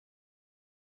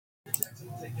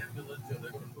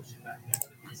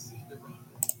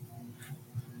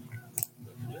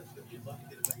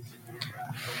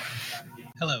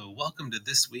Hello, welcome to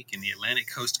This Week in the Atlantic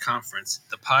Coast Conference,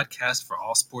 the podcast for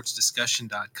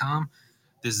allsportsdiscussion.com.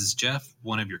 This is Jeff,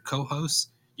 one of your co-hosts.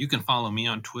 You can follow me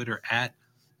on Twitter at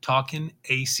Talkin'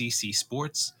 ACC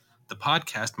Sports. The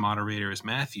podcast moderator is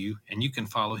Matthew, and you can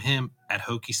follow him at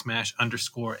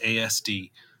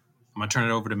HokeySmash_ASD. I'm going to turn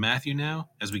it over to Matthew now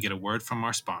as we get a word from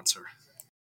our sponsor.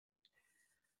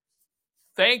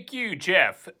 Thank you,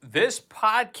 Jeff. This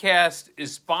podcast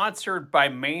is sponsored by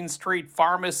Main Street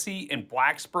Pharmacy in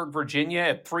Blacksburg, Virginia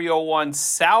at 301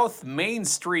 South Main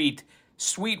Street,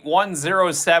 Suite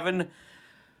 107,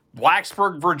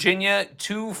 Blacksburg, Virginia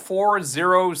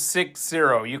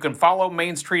 24060. You can follow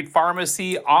Main Street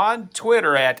Pharmacy on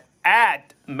Twitter at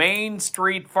Main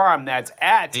Street Farm. That's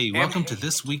at. Hey, welcome to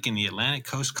This Week in the Atlantic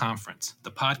Coast Conference,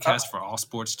 the podcast for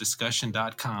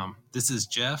allsportsdiscussion.com. This is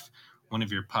Jeff, one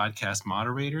of your podcast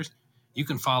moderators. You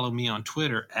can follow me on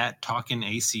Twitter at Talkin'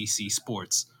 ACC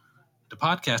Sports. The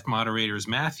podcast moderator is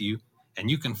Matthew, and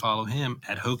you can follow him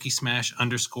at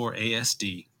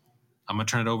HokeySmash_ASD. I'm going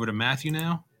to turn it over to Matthew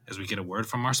now as we get a word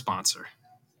from our sponsor.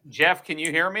 Jeff, can you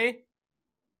hear me?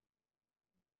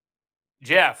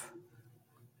 Jeff.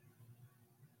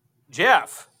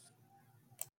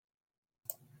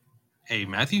 Hey,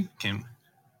 Matthew, can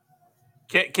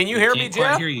you hear me, Jeff? Jeff? Can't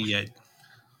quite hear you yet.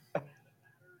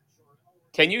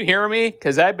 Can you hear me?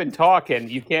 Because I've been talking.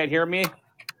 You can't hear me?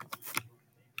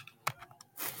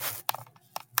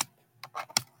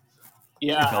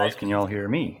 Yeah. Fellas, can you all hear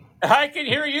me? I can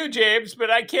hear you, James, but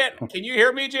I can't. Can you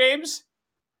hear me, James?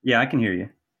 Yeah, I can hear you.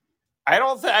 I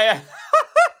don't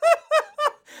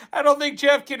think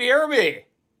Jeff can hear me.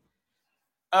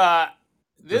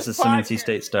 This is some NC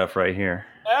State stuff right here.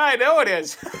 I know it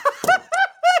is.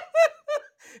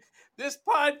 This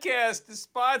podcast is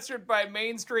sponsored by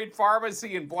Main Street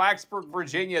Pharmacy in Blacksburg,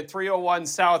 Virginia, 301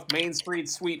 South Main Street,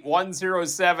 Suite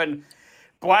 107,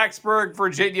 Blacksburg,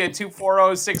 Virginia,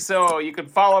 24060. You can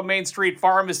follow Main Street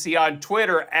Pharmacy on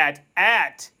Twitter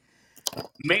at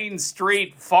Main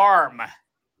Street Farm.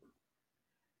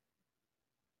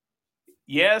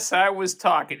 Yes, I was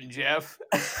talking, Jeff.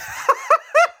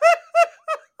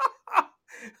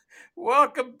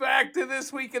 Welcome back to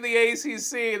This Week in the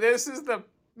ACC. This is the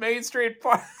Main Street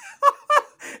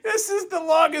This is the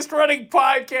longest running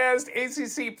podcast,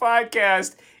 ACC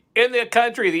podcast in the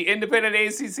country, the independent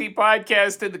ACC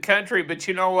podcast in the country. But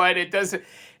you know what? It doesn't,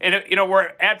 and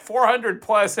we're at 400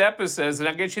 plus episodes, and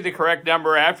I'll get you the correct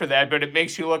number after that, but it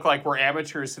makes you look like we're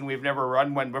amateurs and we've never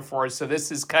run one before. So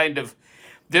this is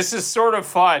sort of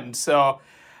fun. So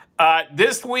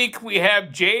this week we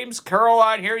have James Curl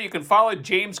on here. You can follow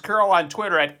James Curl on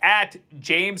Twitter at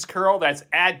James Curl. That's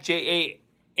at JAMESCURLE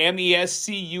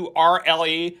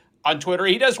on Twitter.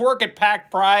 He does work at Pack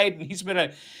Pride, and he's been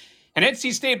an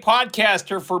NC State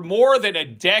podcaster for more than a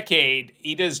decade.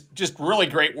 He does just really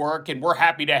great work, and we're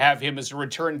happy to have him as a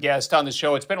return guest on the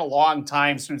show. It's been a long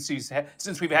time since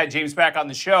we've had James back on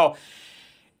the show,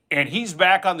 and he's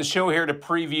back on the show here to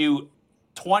preview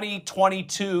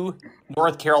 2022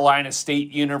 North Carolina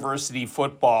State University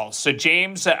football. So,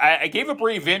 James, I gave a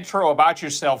brief intro about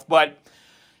yourself, but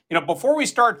before we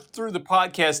start through the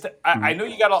podcast, I know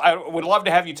I would love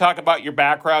to have you talk about your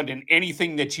background and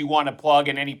anything that you want to plug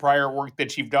and any prior work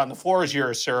that you've done. The floor is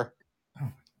yours, sir.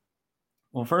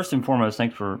 Well, first and foremost,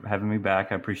 thanks for having me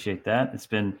back. I appreciate that. It's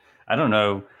been, I don't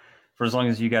know, for as long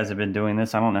as you guys have been doing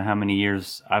this, I don't know how many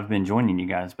years I've been joining you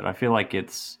guys, but I feel like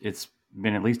it's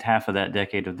been at least half of that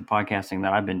decade of the podcasting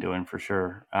that I've been doing for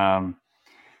sure.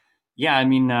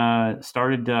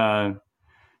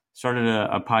 Started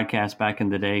a podcast back in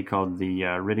the day called the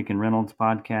Riddick and Reynolds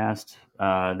podcast.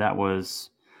 That was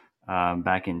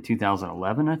back in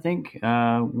 2011, I think,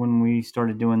 when we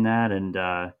started doing that,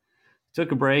 and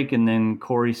took a break. And then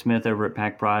Corey Smith over at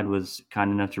Pack Pride was kind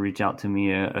enough to reach out to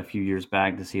me a few years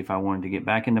back to see if I wanted to get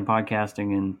back into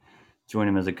podcasting and join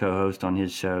him as a co-host on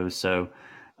his show. So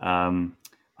I'm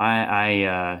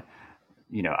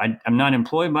not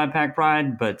employed by Pack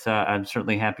Pride, but I'm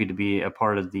certainly happy to be a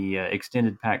part of the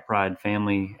extended Pack Pride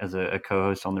family as a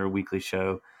co-host on their weekly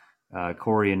show.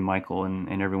 Corey and Michael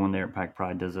and everyone there at Pack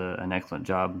Pride does an excellent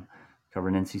job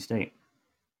covering NC State.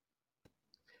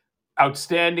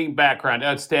 Outstanding background.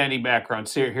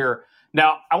 So here.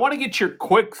 Now, I want to get your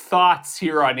quick thoughts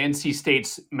here on NC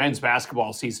State's men's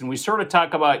basketball season. We sort of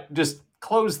talk about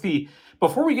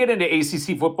before we get into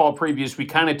ACC football previews, we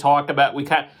kind of talk about,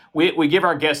 we give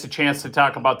our guests a chance to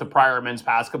talk about the prior men's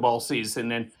basketball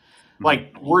season. And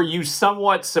Like, were you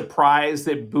somewhat surprised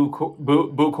that Boo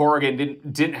Corrigan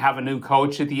didn't have a new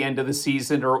coach at the end of the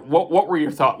season, or what were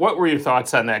your thoughts? What were your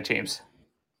thoughts on that, James?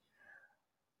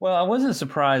 Well, I wasn't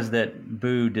surprised that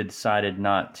Boo decided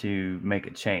not to make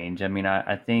a change. I mean,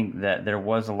 I think that there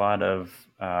was a lot of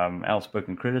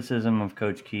outspoken criticism of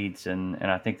Coach Keats, and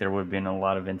I think there would have been a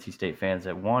lot of NC State fans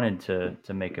that wanted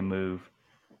to make a move.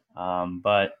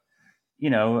 But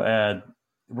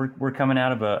we're coming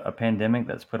out of a pandemic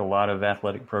that's put a lot of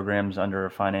athletic programs under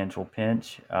a financial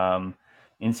pinch.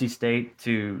 NC State,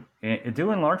 due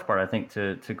in large part, I think,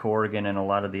 to Corrigan and a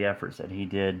lot of the efforts that he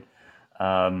did,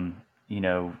 kind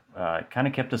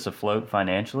of kept us afloat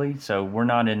financially. So we're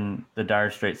not in the dire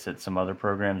straits that some other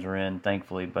programs are in,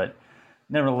 thankfully. But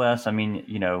nevertheless, I mean,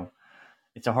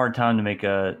 it's a hard time to make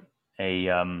a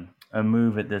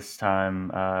move at this time,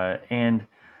 and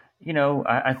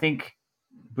I think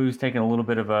Boo's taking a little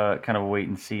bit of a kind of a wait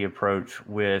and see approach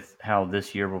with how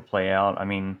this year will play out. I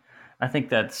mean, I think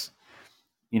that's,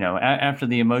 after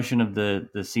the emotion of the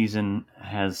season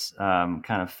has kind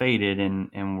of faded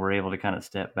and we're able to kind of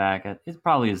step back, it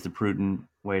probably is the prudent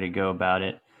way to go about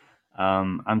it.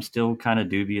 I'm still kind of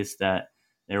dubious that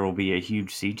there will be a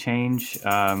huge sea change.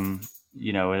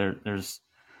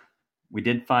 We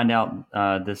did find out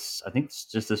I think it's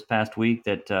just this past week,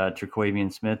 that Terquavian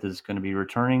Smith is going to be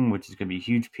returning, which is going to be a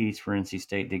huge piece for NC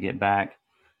State to get back.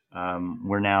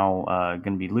 We're now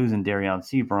going to be losing Darion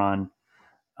Sebron.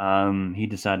 He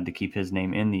decided to keep his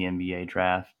name in the NBA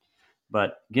draft.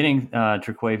 But getting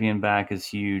Terquavian back is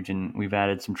huge, and we've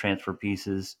added some transfer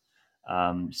pieces.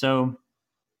 So,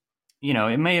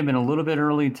 it may have been a little bit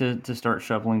early to start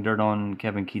shoveling dirt on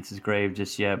Kevin Keats' grave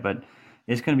just yet, but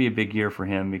it's going to be a big year for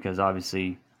him, because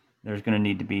obviously there's going to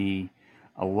need to be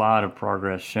a lot of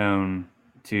progress shown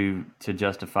to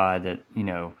justify that,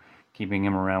 keeping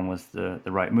him around was the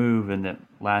right move, and that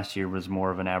last year was more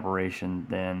of an aberration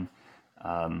than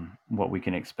what we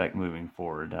can expect moving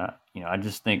forward. I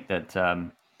just think that,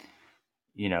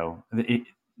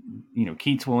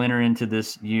 Keats will enter into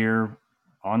this year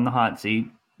on the hot seat,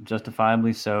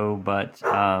 justifiably so, but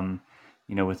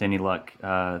with any luck,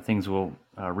 things will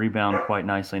rebound quite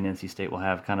nicely, and NC State will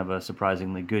have kind of a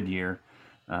surprisingly good year.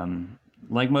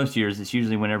 Like most years, it's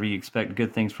usually whenever you expect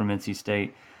good things from NC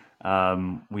State,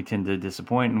 we tend to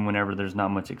disappoint, and whenever there's not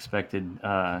much expected,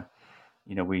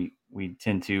 we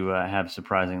tend to have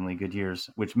surprisingly good years,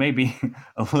 which may be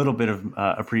a little bit of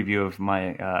a preview of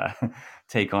my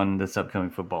take on this upcoming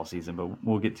football season, but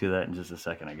we'll get to that in just a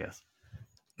second, I guess.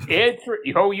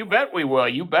 You bet we will.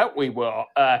 You bet we will.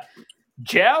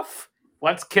 Jeff,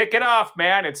 let's kick it off,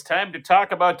 man. It's time to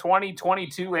talk about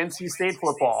 2022 NC State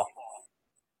football.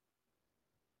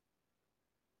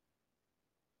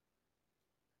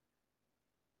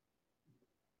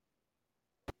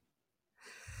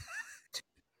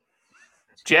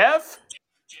 Jeff?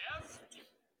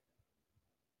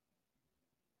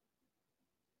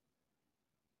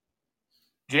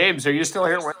 James, are you still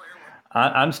here?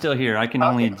 I'm still here. I can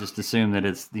only just assume that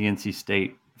it's the NC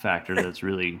State factor that's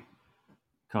really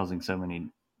causing so many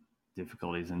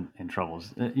difficulties and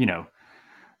troubles. Maybe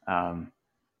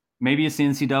it's the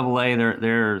NCAA.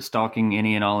 They're stalking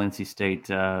any and all NC State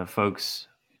folks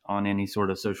on any sort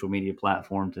of social media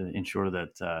platform to ensure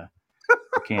that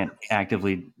we can't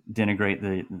actively denigrate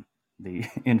the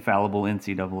infallible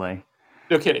NCAA.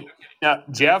 No kidding. Now,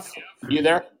 Jeff, you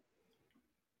there?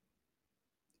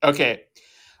 Okay.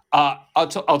 I'll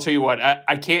tell you what.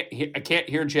 I can't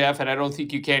hear Jeff, and I don't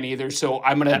think you can either. So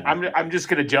I'm just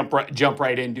gonna jump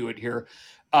right into it here.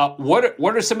 What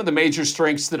are some of the major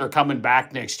strengths that are coming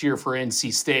back next year for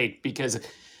NC State? Because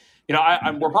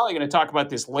we're probably going to talk about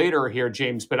this later here,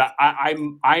 James. But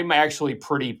I'm actually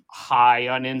pretty high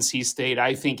on NC State.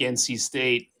 I think NC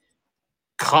State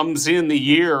comes in the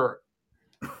year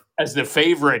as the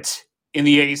favorite in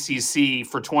the ACC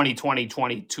for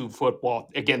 2020-22 football.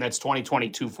 Again, that's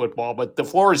 2022 football. But the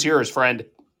floor is yours, friend.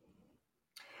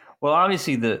 Well,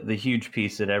 obviously the huge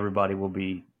piece that everybody will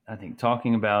be, I think,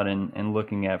 talking about and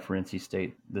looking at for NC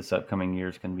State this upcoming year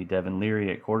is going to be Devin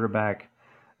Leary at quarterback.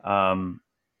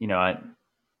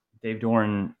 Dave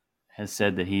Doran has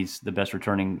said that he's the best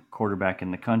returning quarterback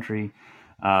in the country.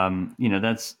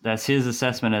 That's his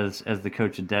assessment as the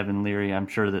coach of Devin Leary. I'm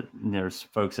sure that there's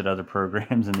folks at other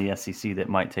programs in the SEC that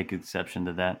might take exception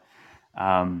to that.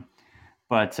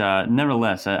 But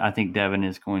nevertheless, I think Devin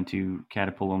is going to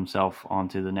catapult himself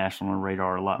onto the national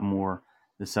radar a lot more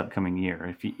this upcoming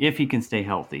year if he can stay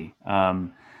healthy.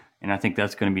 And I think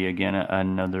that's going to be, again,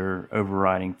 another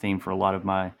overriding theme for a lot of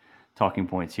my talking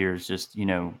points here is just,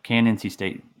 can NC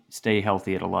State stay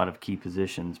healthy at a lot of key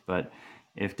positions? But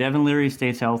if Devin Leary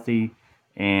stays healthy,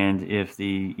 And if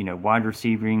the wide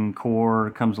receiving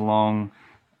core comes along,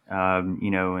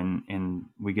 and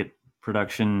we get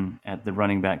production at the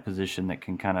running back position that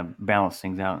can kind of balance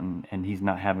things out, and he's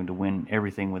not having to win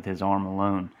everything with his arm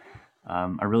alone.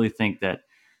 I really think that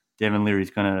Devin Leary is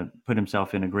going to put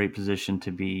himself in a great position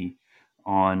to be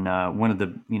on one of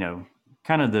the,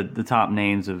 kind of the top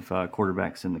names of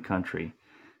quarterbacks in the country.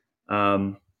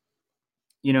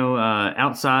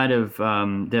 Outside of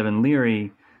Devin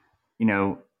Leary,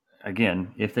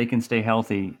 again, if they can stay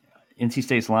healthy, NC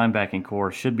State's linebacking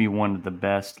core should be one of the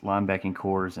best linebacking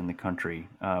cores in the country,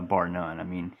 bar none. I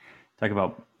mean, talk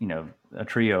about, a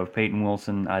trio of Peyton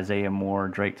Wilson, Isaiah Moore,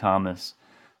 Drake Thomas.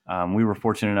 We were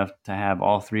fortunate enough to have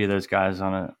all three of those guys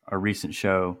on a recent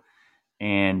show.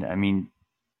 And I mean,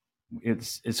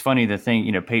 it's funny to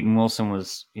think, Peyton Wilson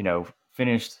was,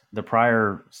 finished the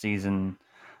prior season,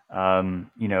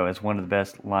 as one of the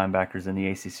best linebackers in the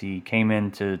ACC, came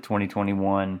into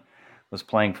 2021, was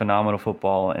playing phenomenal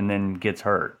football, and then gets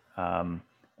hurt. And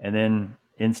then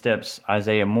in steps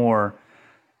Isaiah Moore,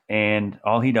 and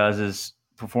all he does is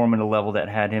perform at a level that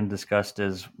had him discussed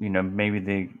as, maybe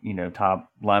the, top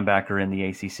linebacker in the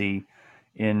ACC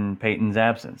in Peyton's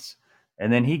absence.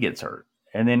 And then he gets hurt.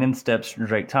 And then in steps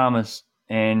Drake Thomas,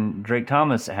 and Drake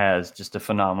Thomas has just a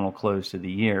phenomenal close to the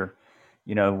year.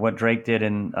 What Drake did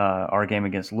in our game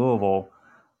against Louisville,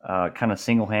 kind of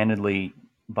single-handedly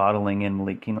bottling in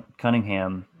Malik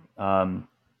Cunningham.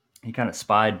 He kind of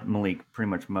spied Malik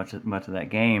pretty much of that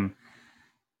game,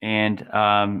 and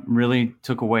really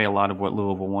took away a lot of what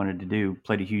Louisville wanted to do,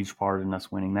 played a huge part in us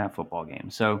winning that football game.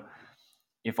 So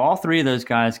if all three of those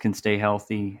guys can stay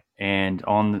healthy and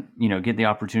get the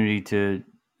opportunity to,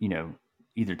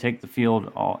 either take the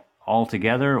field all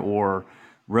together or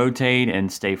rotate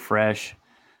and stay fresh,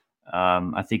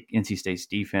 I think NC State's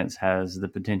defense has the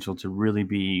potential to really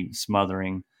be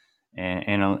smothering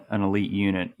and an elite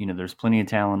unit. There's plenty of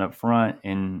talent up front,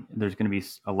 and there's going to be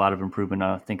a lot of improvement,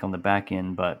 I think, on the back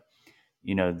end. But,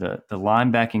 the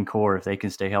linebacking core, if they can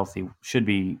stay healthy, should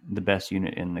be the best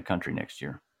unit in the country next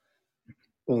year.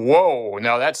 Whoa,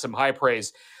 now that's some high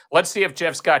praise. Let's see if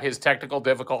Jeff's got his technical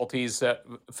difficulties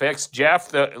fixed.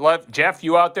 Jeff,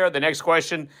 you out there?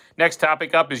 The next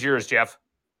topic up is yours, Jeff.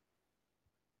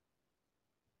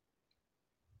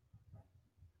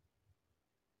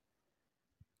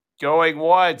 Going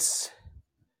once,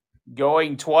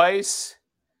 going twice.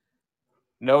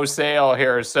 No sale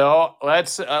here. So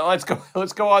let's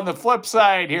go on the flip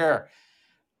side here.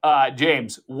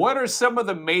 James, what are some of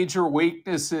the major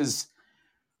weaknesses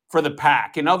for the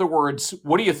Pack? In other words,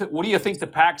 what do you think the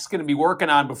Pack's going to be working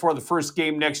on before the first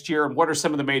game next year, and what are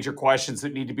some of the major questions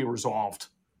that need to be resolved?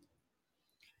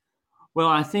 Well,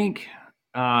 I think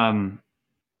there's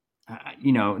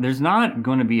not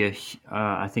going to be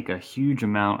a huge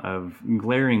amount of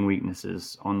glaring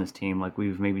weaknesses on this team like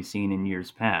we've maybe seen in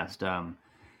years past.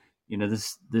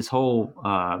 This whole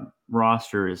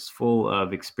roster is full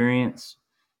of experience,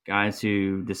 guys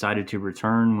who decided to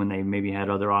return when they maybe had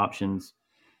other options.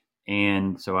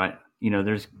 And so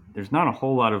there's not a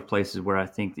whole lot of places where I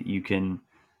think that you can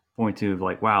point to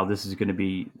like, wow, this is going to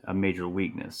be a major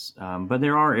weakness. But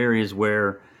there are areas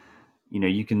where,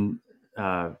 you can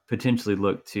potentially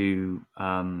look to,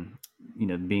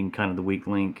 being kind of the weak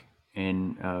link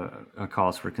and a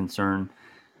cause for concern.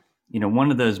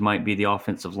 One of those might be the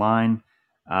offensive line.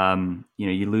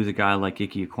 You lose a guy like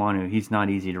Ike Ekwonu, he's not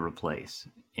easy to replace.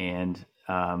 And,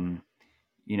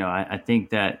 I think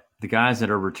that the guys that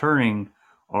are returning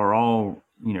are all,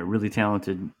 really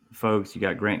talented folks. You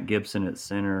got Grant Gibson at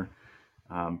center,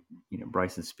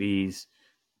 Bryson Spees,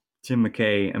 Tim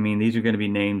McKay. I mean, these are going to be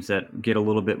names that get a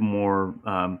little bit more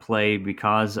play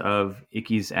because of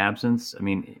Ike's absence. I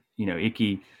mean,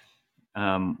 Ike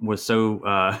was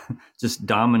so just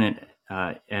dominant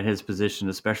at his position,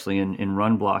 especially in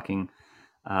run blocking,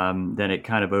 that it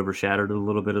kind of overshadowed a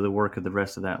little bit of the work of the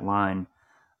rest of that line.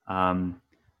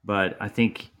 But I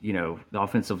think, the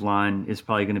offensive line is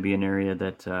probably going to be an area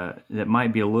that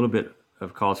might be a little bit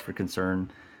of cause for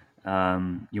concern.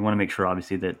 You want to make sure,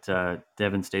 obviously, that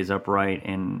Devin stays upright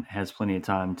and has plenty of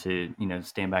time to,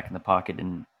 stand back in the pocket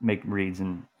and make reads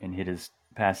and hit his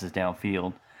passes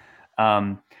downfield.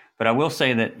 But I will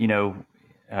say that,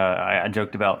 I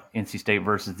joked about NC State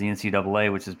versus the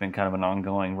NCAA, which has been kind of an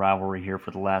ongoing rivalry here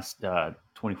for the last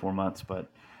 24 months.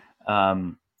 But,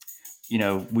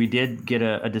 we did get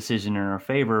a decision in our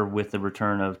favor with the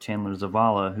return of Chandler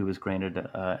Zavala, who was granted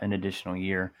an additional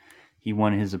year. He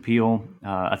won his appeal,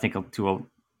 I think to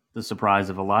the surprise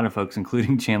of a lot of folks,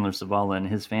 including Chandler Zavala and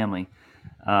his family.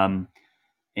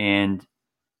 And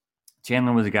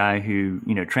Chandler was a guy who,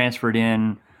 transferred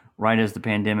in, right as the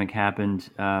pandemic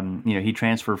happened. He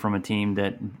transferred from a team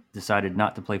that decided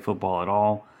not to play football at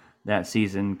all that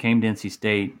season, came to NC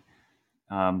State,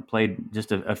 played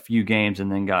just a few games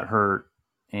and then got hurt.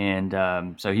 And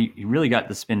so he really got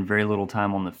to spend very little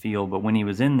time on the field. But when he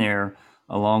was in there,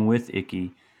 along with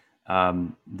Icky,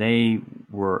 they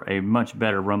were a much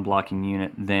better run blocking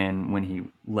unit than when he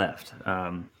left.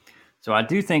 So I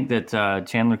do think that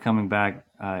Chandler coming back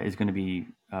is going to be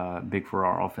big for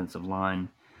our offensive line.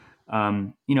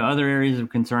 Other areas of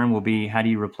concern will be how do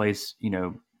you replace,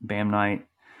 Bam Knight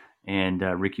and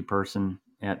Ricky Person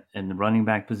in the running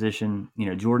back position.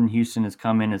 Jordan Houston has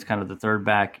come in as kind of the third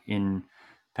back in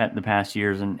the past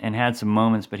years and had some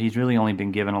moments, but he's really only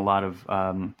been given a lot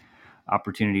of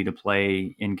opportunity to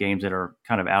play in games that are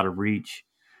kind of out of reach.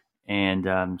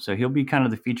 And so he'll be kind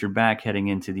of the featured back heading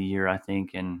into the year, I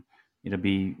think, and it'll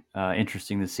be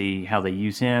interesting to see how they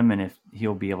use him and if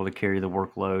he'll be able to carry the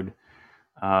workload.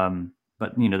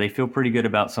 But they feel pretty good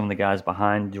about some of the guys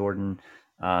behind Jordan.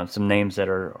 Some names that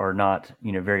are not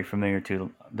very familiar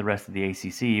to the rest of the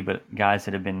ACC, but guys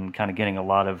that have been kind of getting a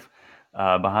lot of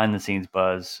behind the scenes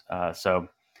buzz. So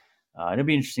it'll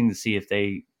be interesting to see if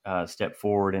they step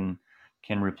forward and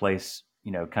can replace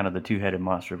kind of the two-headed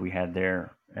monster we had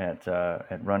there at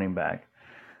running back.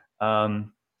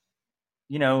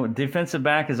 Defensive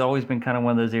back has always been kind of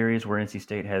one of those areas where NC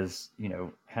State has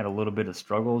had a little bit of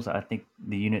struggles. I think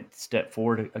the unit stepped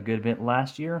forward a good bit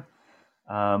last year.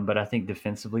 But I think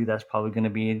defensively, that's probably going to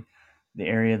be the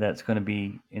area that's going to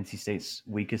be NC State's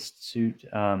weakest suit.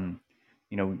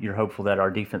 You're hopeful that our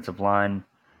defensive line,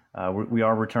 we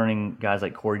are returning guys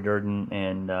like Corey Durden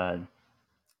and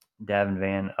Davin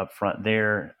Van up front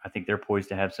there. I think they're poised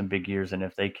to have some big years, and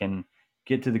if they can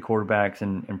get to the quarterbacks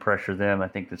and pressure them, I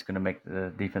think that's going to make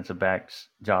the defensive backs'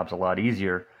 jobs a lot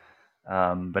easier.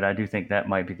 But I do think that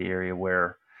might be the area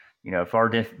where, if our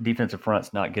defensive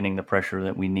front's not getting the pressure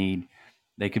that we need,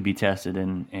 they could be tested.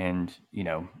 And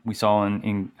we saw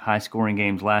in high-scoring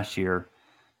games last year,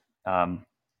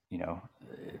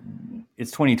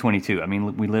 it's 2022. I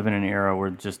mean, we live in an era where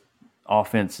just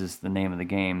offense is the name of the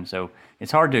game. So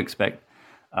it's hard to expect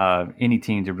any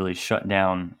team to really shut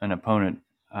down an opponent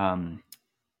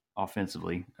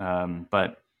offensively.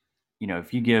 But,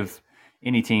 if you give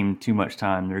any team too much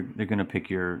time, they're going to pick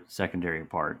your secondary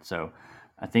apart. So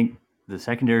I think the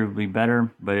secondary will be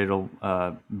better, but it'll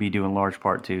be due in large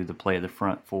part to the play of the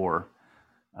front four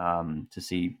to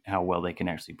see how well they can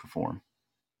actually perform.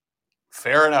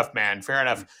 Fair enough, man. Fair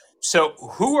enough. So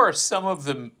who are some of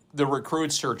the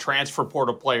recruits or transfer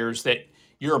portal players that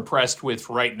you're impressed with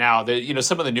right now?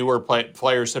 Some of the newer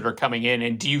players that are coming in,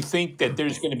 and do you think that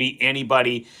there's going to be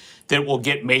anybody that will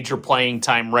get major playing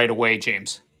time right away,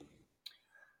 James?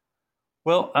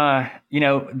 Well,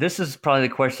 this is probably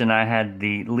the question I had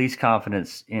the least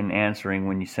confidence in answering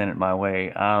when you sent it my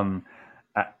way.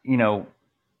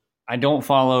 I don't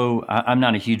follow. I'm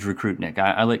not a huge recruit, Nick.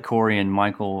 I let Corey and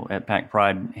Michael at Pack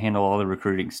Pride handle all the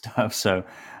recruiting stuff. So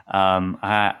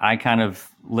I kind of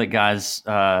let guys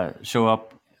show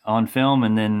up on film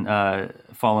and then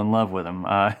fall in love with them.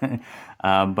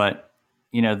 But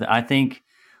I think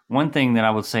one thing that I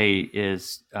would say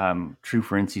is true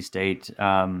for NC State.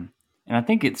 And I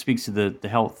think it speaks to the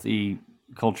healthy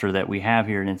culture that we have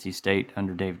here at NC State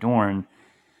under Dave Doran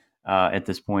at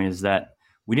this point, is that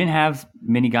we didn't have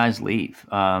many guys leave.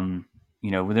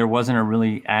 There wasn't a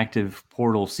really active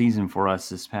portal season for us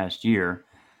this past year.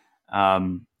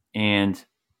 And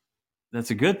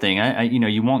that's a good thing.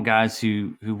 You want guys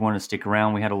who want to stick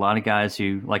around. We had a lot of guys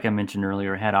who, like I mentioned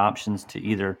earlier, had options to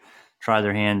either try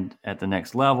their hand at the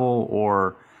next level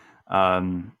or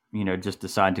just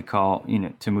decide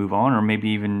to move on, or maybe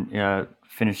even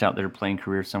finish out their playing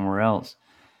career somewhere else.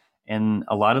 And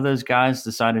a lot of those guys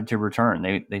decided to return.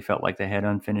 They felt like they had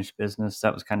unfinished business.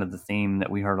 That was kind of the theme that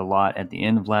we heard a lot at the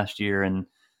end of last year, and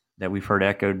that we've heard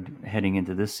echoed heading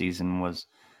into this season was,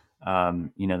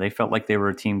 they felt like they were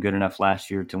a team good enough last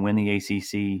year to win the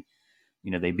ACC.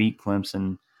 They beat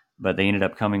Clemson, but they ended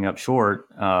up coming up short.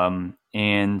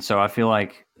 And so I feel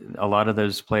like a lot of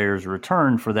those players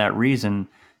returned for that reason.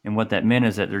 And what that meant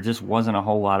is that there just wasn't a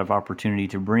whole lot of opportunity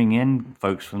to bring in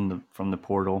folks from the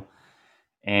portal.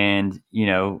 And,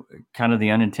 kind of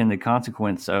the unintended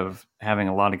consequence of having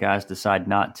a lot of guys decide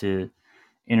not to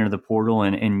enter the portal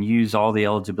and use all the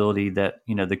eligibility that,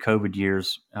 the COVID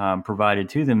years provided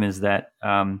to them is that,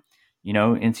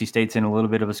 NC State's in a little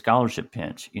bit of a scholarship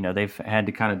pinch. They've had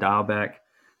to kind of dial back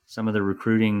some of the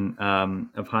recruiting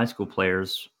of high school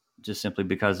players just simply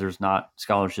because there's not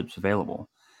scholarships available.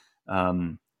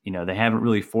 They haven't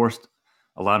really forced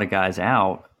a lot of guys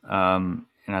out. And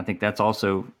I think that's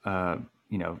also,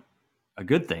 a a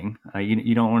good thing.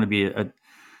 You don't want to be a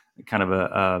kind of a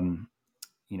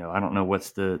I don't know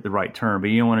what's the right term, but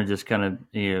you don't want to just kind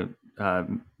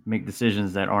of make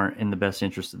decisions that aren't in the best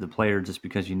interest of the player just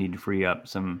because you need to free up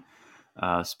some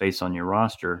space on your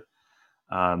roster.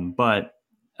 But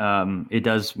it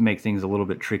does make things a little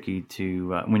bit tricky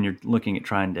to when you're looking at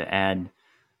trying to add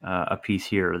a piece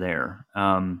here or there.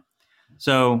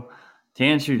 So to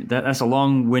answer that's a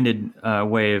long-winded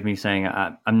way of me saying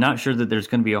I'm not sure that there's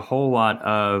going to be a whole lot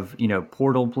of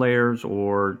portal players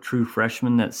or true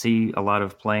freshmen that see a lot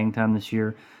of playing time this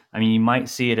year. I mean, you might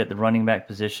see it at the running back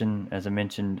position, as I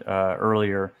mentioned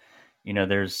earlier.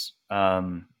 There's let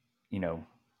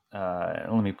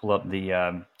me pull up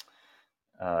the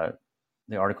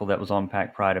article that was on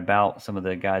Pack Pride about some of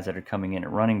the guys that are coming in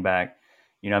at running back.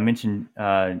 I mentioned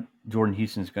Jordan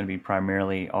Houston is going to be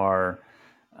primarily our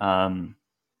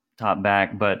top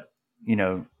back, but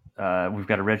we've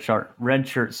got a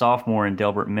redshirt sophomore in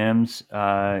Delbert Mims,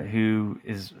 who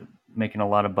is making a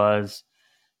lot of buzz.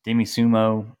 Demi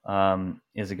Sumo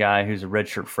is a guy who's a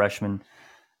redshirt freshman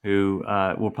who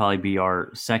will probably be our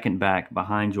second back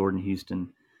behind Jordan Houston.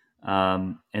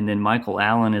 And then Michael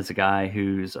Allen is a guy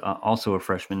who's also a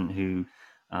freshman who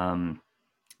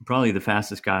probably the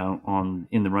fastest guy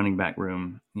in the running back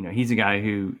room. He's a guy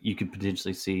who you could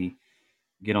potentially see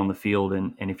get on the field,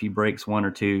 and if he breaks one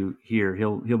or two here,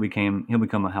 he'll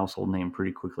become a household name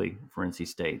pretty quickly for NC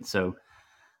State. So,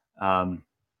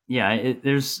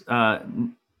 there's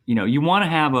you want to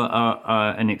have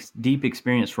a deep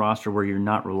experienced roster where you're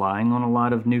not relying on a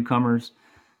lot of newcomers,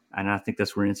 and I think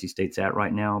that's where NC State's at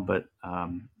right now. But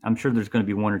I'm sure there's going to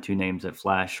be one or two names that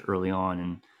flash early on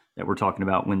and that we're talking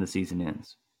about when the season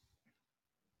ends.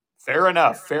 Fair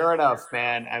enough,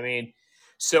 man. I mean,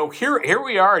 so here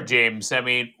we are, James. I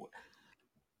mean,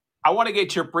 I want to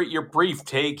get your brief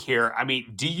take here. I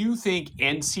mean, do you think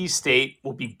NC State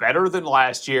will be better than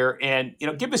last year? And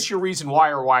give us your reason why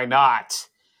or why not.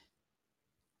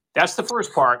 That's the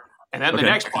first part, and then the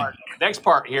next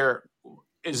part here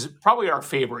is probably our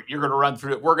favorite. We're going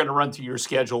to run through your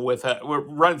schedule we'll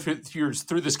run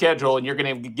through the schedule, and you're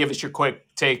going to give us your quick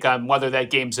take on whether that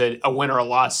game's a win or a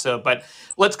loss. So, but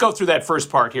let's go through that first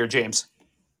part here, James.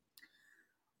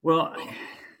 Well,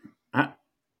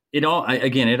 it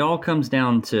all comes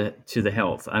down to the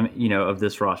health, of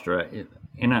this roster,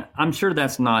 and I'm sure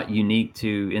that's not unique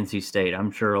to NC State. I'm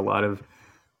sure a lot of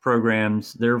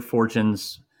programs, their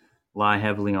fortunes lie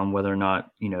heavily on whether or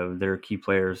not their key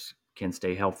players can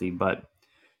stay healthy. But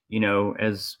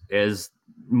as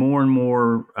more and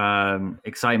more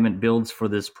excitement builds for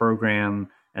this program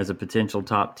as a potential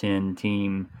top 10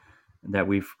 team that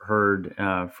we've heard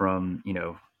from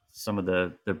some of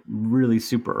the really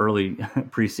super early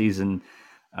preseason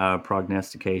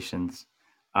prognostications.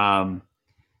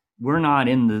 We're not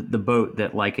in the boat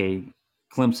that like a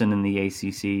Clemson in the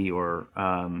ACC or,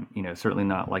 certainly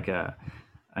not like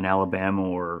an Alabama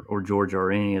or Georgia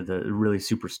or any of the really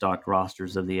super stocked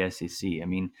rosters of the SEC. I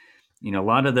mean, a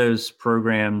lot of those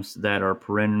programs that are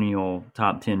perennial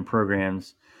top 10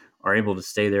 programs are able to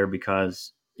stay there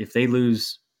because if they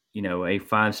lose, a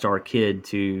 5-star kid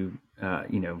to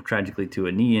tragically to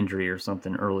a knee injury or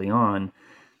something early on,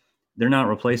 they're not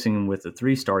replacing him with a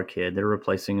 3-star kid. They're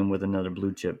replacing him with another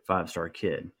blue chip 5-star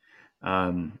kid.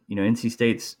 NC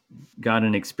State's got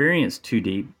an experience too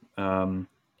deep. And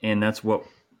that's what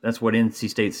NC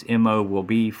State's MO will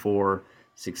be for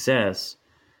success.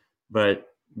 But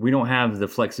we don't have the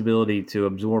flexibility to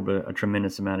absorb a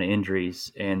tremendous amount of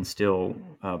injuries and still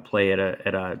play at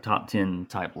a top 10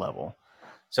 type level.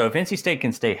 So if NC State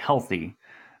can stay healthy,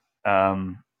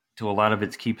 to a lot of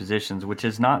its key positions, which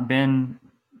has not been,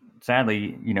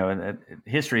 sadly,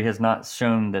 history has not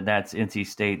shown that that's NC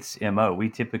State's MO. We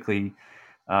typically,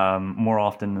 more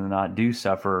often than not, do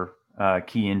suffer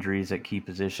key injuries at key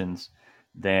positions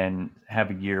than have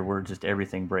a year where just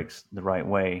everything breaks the right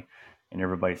way and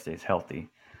everybody stays healthy.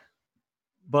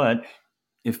 But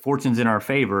if fortune's in our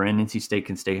favor and NC State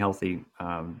can stay healthy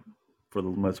for the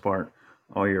most part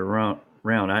all year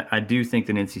round, I do think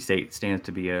that NC State stands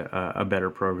to be a better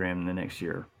program in the next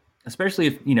year, especially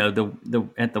if the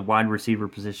at the wide receiver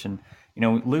position.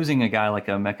 Losing a guy like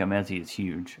Emeka Mezi is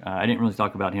huge. I didn't really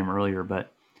talk about him earlier,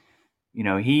 but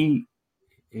he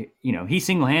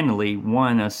single-handedly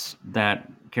won us that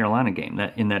Carolina game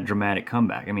in that dramatic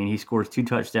comeback. I mean, he scores 2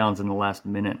 touchdowns in the last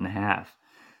minute and a half,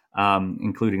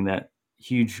 including that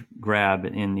huge grab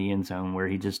in the end zone where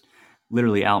he just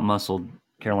literally outmuscled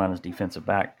Carolina's defensive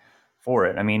back for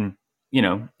it. I mean,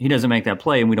 he doesn't make that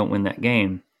play and we don't win that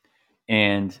game.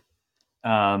 And,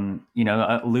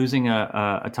 losing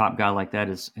a top guy like that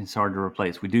is hard to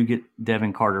replace. We do get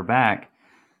Devin Carter back,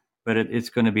 but it's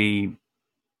going to be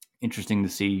interesting to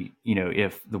see,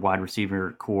 if the wide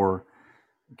receiver core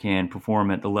can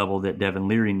perform at the level that Devin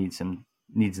Leary needs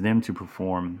them to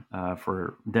perform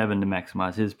for Devin to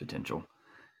maximize his potential.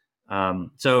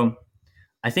 So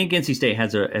I think NC State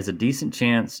has a decent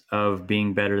chance of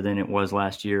being better than it was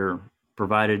last year,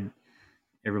 provided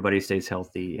everybody stays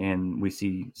healthy and we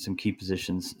see some key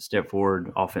positions step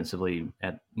forward offensively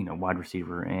at wide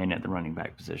receiver and at the running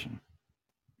back position.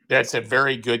 That's a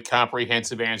very good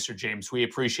comprehensive answer, James. We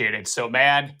appreciate it. So,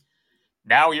 man,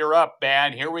 now you're up,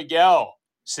 man. Here we go.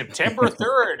 September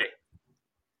 3rd.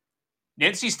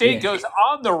 NC State goes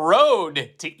on the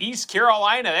road to East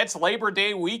Carolina. That's Labor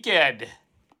Day weekend.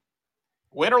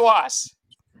 Win or loss?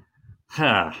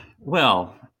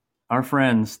 Well, our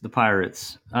friends, the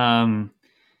Pirates.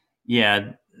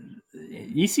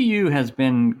 ECU has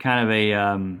been kind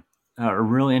of a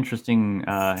really interesting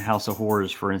house of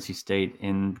horrors for NC State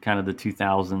in kind of the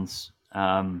 2000s.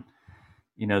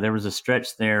 There was a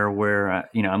stretch there where,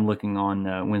 I'm looking on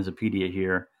Winsipedia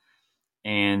here,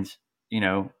 and,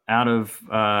 out of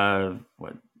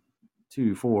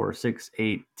 2, 4, 6,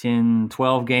 8, 10,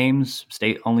 12 games,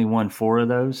 State only won 4 of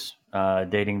those,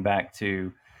 dating back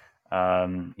to,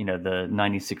 the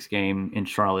 96 game in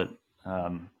Charlotte.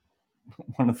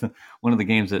 One of the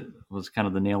games that was kind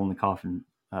of the nail in the coffin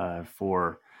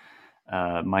for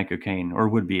Mike O'Kane, or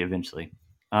would be eventually.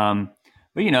 But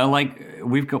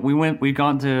we've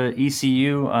gone to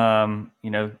ECU.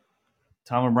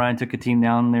 Tom O'Brien took a team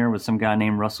down there with some guy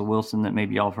named Russell Wilson that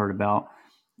maybe y'all have heard about.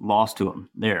 Lost to him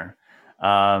there.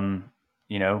 They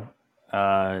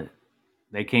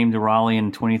came to Raleigh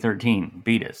in 2013,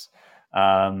 beat us.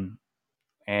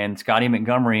 And Scotty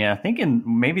Montgomery, I think in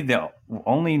maybe the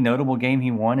only notable game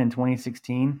he won in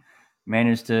 2016,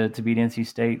 managed to beat NC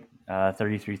State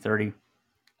 33-30.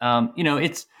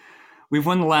 We've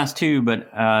won the last 2, but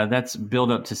that's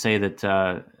build up to say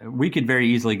that we could very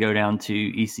easily go down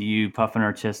to ECU, puffing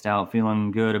our chest out,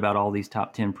 feeling good about all these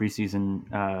top 10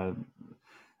 preseason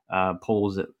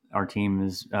polls that our team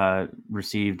has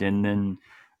received, and then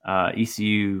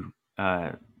ECU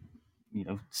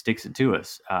sticks it to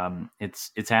us.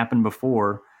 It's happened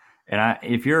before, and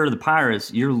if you're the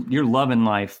Pirates, you're loving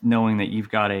life knowing that you've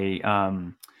got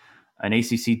an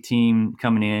ACC team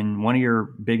coming in, one of your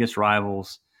biggest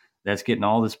rivals that's getting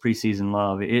all this preseason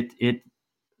love. It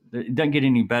doesn't get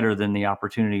any better than the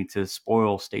opportunity to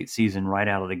spoil State season right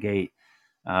out of the gate,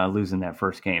 losing that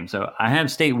first game. So I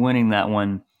have State winning that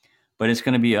one, but it's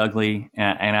going to be ugly,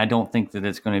 and I don't think that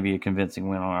it's going to be a convincing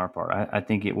win on our part. I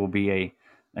think it will be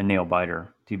a nail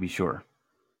biter, to be sure.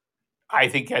 I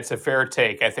think that's a fair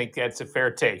take.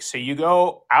 So you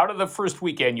go out of the first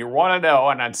weekend, you're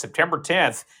 1-0, and on September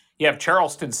 10th, you have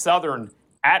Charleston Southern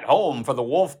at home for the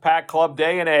Wolfpack Club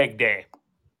Day and Egg Day.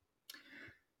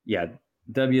 Yeah,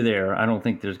 W there. I don't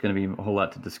think there's going to be a whole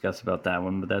lot to discuss about that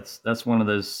one, but that's one of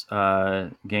those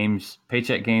games,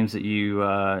 paycheck games that you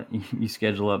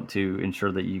schedule up to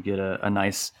ensure that you get a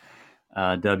nice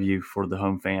W for the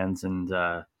home fans, and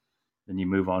then you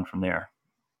move on from there.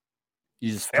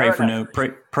 You just pray for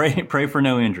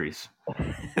no injuries.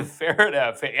 Fair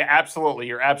enough. Absolutely,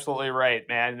 you're absolutely right,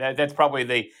 man. That's probably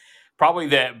the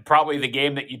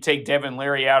game that you take Devin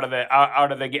Leary out of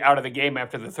the game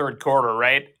after the third quarter,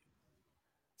 right?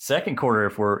 Second quarter,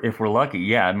 if we're lucky.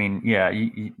 Yeah, I mean, yeah,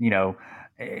 you know,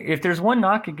 if there's one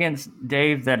knock against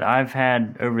Dave that I've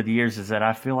had over the years is that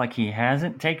I feel like he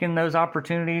hasn't taken those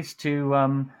opportunities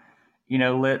to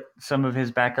let some of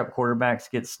his backup quarterbacks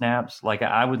get snaps. Like,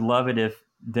 I would love it if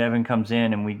Devin comes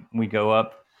in and we go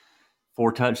up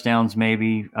 4 touchdowns,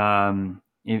 maybe,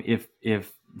 if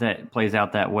that plays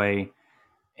out that way,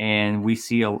 and we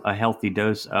see a healthy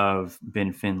dose of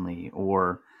Ben Finley,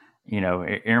 or,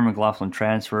 Aaron McLaughlin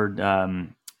transferred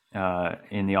in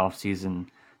the offseason.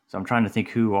 So I'm trying to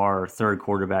think who our third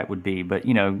quarterback would be. But,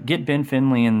 get Ben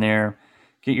Finley in there,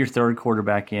 get your third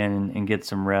quarterback in and get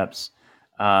some reps.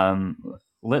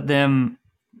 Let them,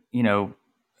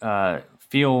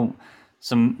 feel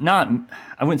some,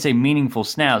 I wouldn't say meaningful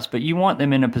snaps, but you want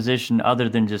them in a position other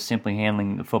than just simply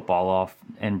handling the football off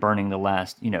and burning the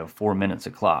last, 4 minutes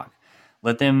of clock.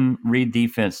 Let them read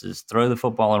defenses, throw the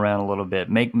football around a little bit,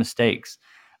 make mistakes,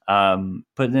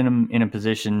 put them in a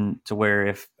position to where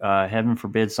if, heaven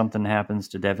forbid, something happens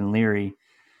to Devin Leary,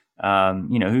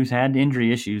 who's had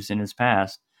injury issues in his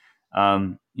past,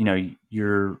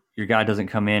 your guy doesn't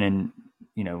come in and,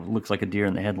 looks like a deer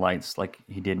in the headlights like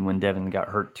he did when Devin got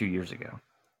hurt 2 years ago.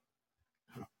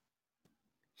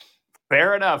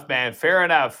 Fair enough, man. Fair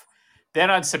enough. Then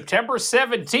on September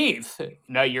 17th,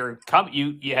 now you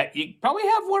probably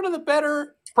have one of the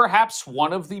better perhaps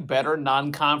one of the better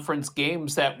non-conference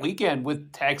games that weekend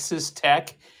with Texas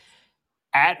Tech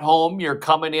at home. You're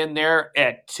coming in there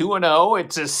at 2-0.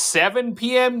 It's a 7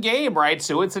 p.m. game, right?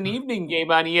 So it's an evening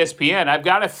game on ESPN. I've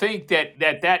got to think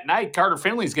that night Carter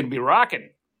Finley's going to be rocking.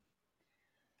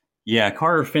 Yeah,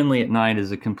 Carter Finley at night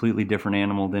is a completely different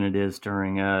animal than it is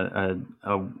during a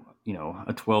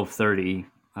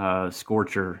 12:30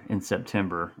 scorcher in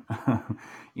September.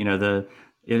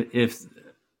 If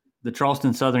the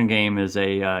Charleston Southern game is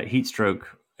a heat stroke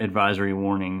advisory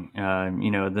warning,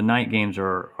 the night games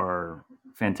are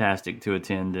fantastic to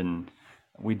attend, and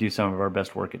we do some of our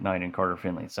best work at night in Carter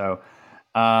Finley. So,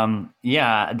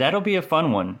 that'll be a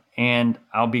fun one. And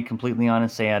I'll be completely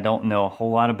honest, say I don't know a whole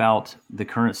lot about the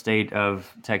current state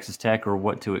of Texas Tech or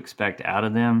what to expect out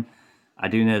of them. I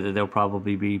do know that they'll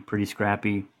probably be pretty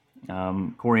scrappy.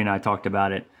 Corey and I talked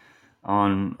about it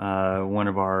on one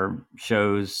of our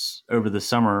shows over the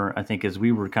summer, I think, as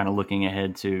we were kind of looking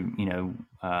ahead to,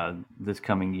 this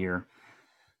coming year.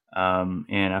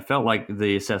 And I felt like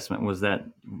the assessment was that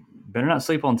better not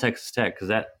sleep on Texas Tech,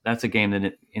 because that's a game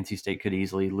that NC State could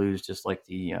easily lose, just like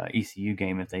the ECU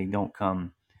game, if they don't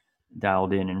come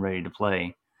dialed in and ready to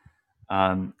play.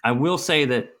 I will say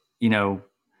that,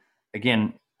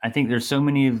 again, I think there's so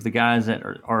many of the guys that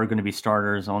are going to be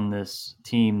starters on this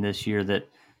team this year that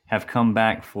have come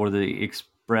back for the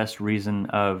express reason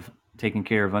of taking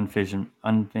care of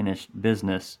unfinished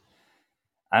business.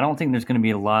 I don't think there's going to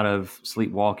be a lot of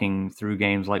sleepwalking through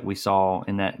games like we saw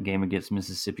in that game against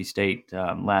Mississippi State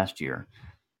last year.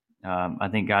 I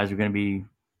think guys are going to be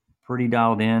pretty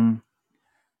dialed in.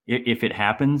 If it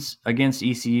happens against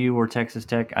ECU or Texas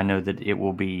Tech, I know that it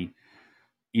will be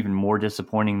even more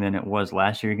disappointing than it was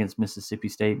last year against Mississippi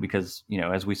State, because,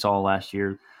 as we saw last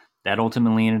year, that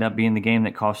ultimately ended up being the game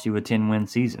that cost you a 10-win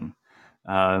season.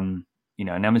 Now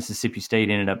Mississippi State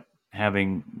ended up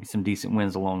having some decent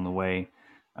wins along the way.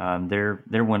 They're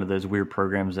one of those weird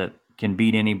programs that can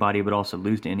beat anybody but also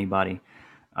lose to anybody.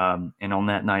 And on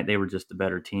that night, they were just the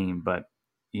better team. But,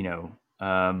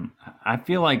 I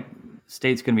feel like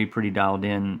State's going to be pretty dialed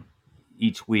in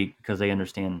each week, because they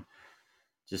understand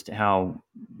just how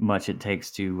much it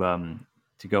takes to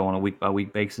go on a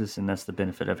week-by-week basis, and that's the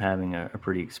benefit of having a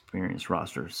pretty experienced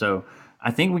roster. So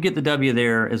I think we get the W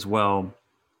there as well.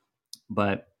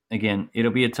 But, again,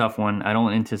 it'll be a tough one. I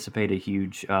don't anticipate a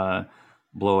huge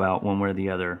blowout one way or the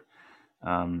other.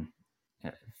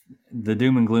 The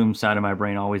doom and gloom side of my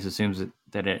brain always assumes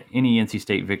that any NC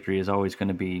State victory is always going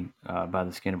to be by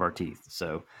the skin of our teeth.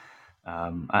 So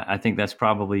I think that's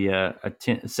probably a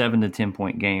 7 to 10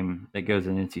 point game that goes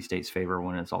in NC State's favor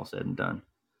when it's all said and done.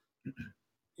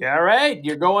 Yeah, all right.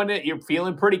 You're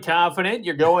feeling pretty confident.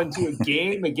 You're going to a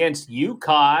game against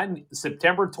UConn,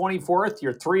 September 24th.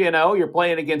 You're 3-0. You're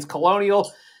playing against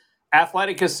Colonial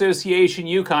Athletic Association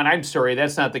UConn. I'm sorry,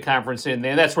 that's not the conference in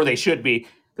there. That's where they should be.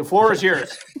 The floor is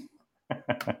yours.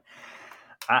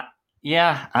 I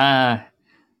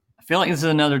feel like this is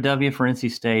another W for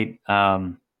NC State.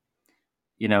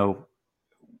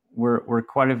 We're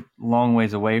quite a long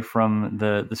ways away from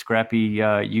the scrappy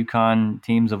UConn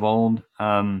teams of old.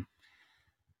 I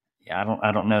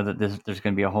don't know that there's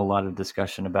going to be a whole lot of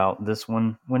discussion about this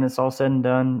one when it's all said and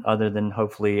done, other than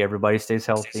hopefully everybody stays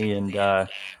healthy and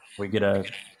we get a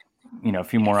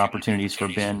few more opportunities for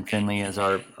Ben Finley as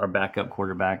our backup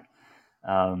quarterback.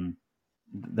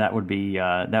 That would be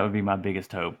my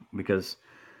biggest hope, because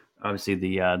obviously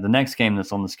the next game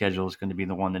that's on the schedule is going to be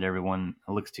the one that everyone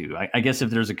looks to. I guess if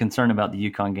there's a concern about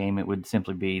the UConn game, it would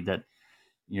simply be that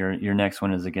your next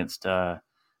one is against the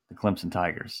Clemson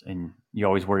Tigers, and you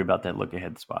always worry about that look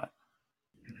ahead spot.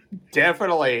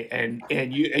 Definitely, and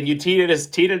you teed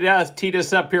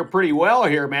us up here pretty well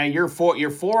here, man. You're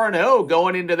 4-0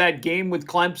 going into that game with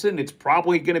Clemson. It's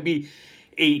probably going to be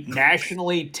a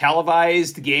nationally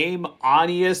televised game on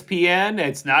ESPN.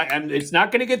 It's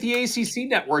not going to get the ACC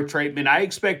network treatment. I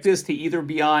expect this to either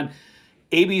be on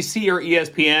ABC or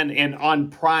ESPN and on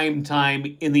prime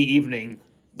time in the evening.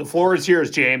 The floor is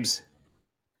yours, James.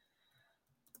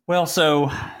 Well, so,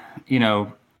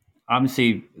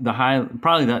 obviously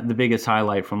the biggest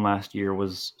highlight from last year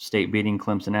was State beating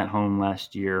Clemson at home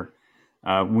last year.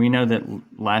 We know that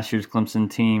last year's Clemson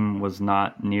team was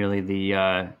not nearly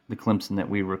the Clemson that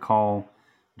we recall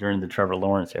during the Trevor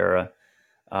Lawrence era.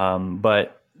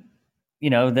 But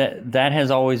that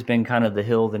has always been kind of the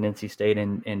hill that NC State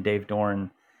and Dave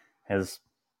Doran has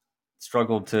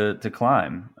struggled to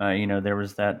climb. There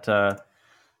was that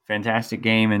fantastic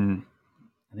game in,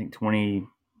 I think,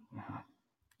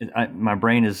 my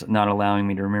brain is not allowing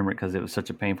me to remember it because it was such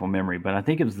a painful memory, but I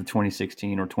think it was the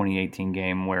 2016 or 2018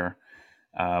 game where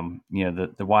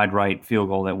The wide right field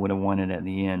goal that would have won it at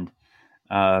the end.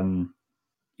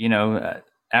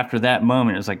 After that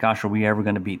moment, it was like, gosh, are we ever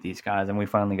going to beat these guys? And we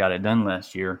finally got it done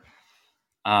last year.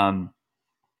 I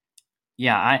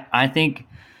think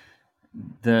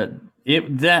that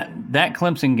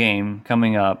Clemson game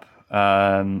coming up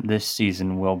this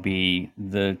season will be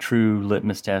the true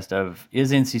litmus test of,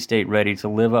 is NC State ready to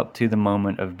live up to the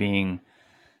moment of being,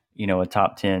 a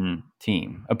top 10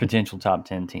 team, a potential top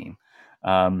 10 team.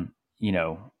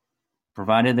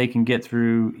 Provided they can get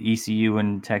through ECU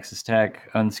and Texas Tech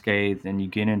unscathed, and you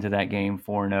get into that game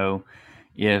 4-0.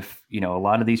 If, a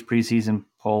lot of these preseason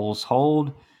polls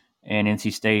hold, and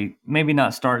NC State maybe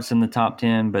not starts in the top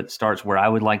 10, but starts where I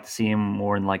would like to see them,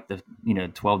 more in like the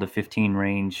 12 to 15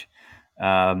 range.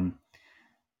 If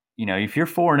you're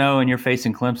 4-0 and you're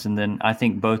facing Clemson, then I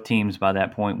think both teams by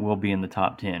that point will be in the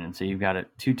top 10. And so you've got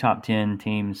two top 10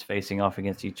 teams facing off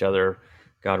against each other,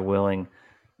 God willing.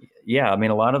 Yeah,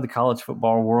 a lot of the college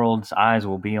football world's eyes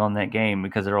will be on that game,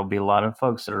 because there will be a lot of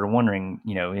folks that are wondering,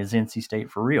 is NC State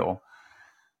for real?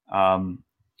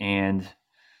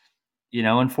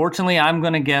 Unfortunately, I'm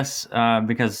going to guess,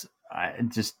 because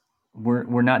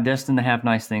we're not destined to have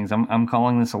nice things. I'm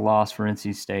calling this a loss for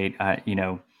NC State. I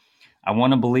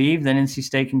want to believe that NC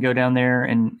State can go down there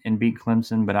and beat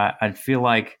Clemson, but I feel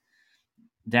like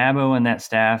Dabo and that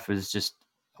staff is just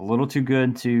a little too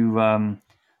good to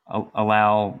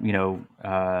allow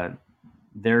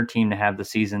their team to have the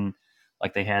season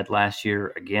like they had last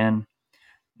year again.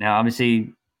 Now,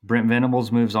 obviously, Brent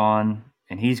Venables moves on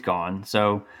and he's gone,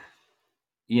 so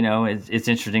it's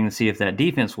interesting to see if that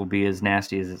defense will be as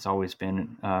nasty as it's always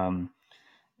been, and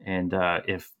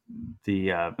if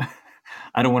the I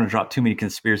don't want to drop too many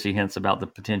conspiracy hints about the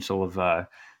potential of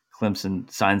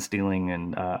Clemson sign stealing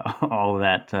and all of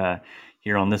that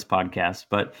here on this podcast,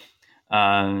 but.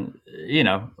 If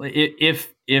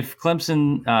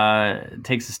Clemson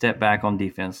takes a step back on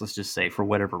defense, let's just say for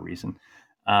whatever reason,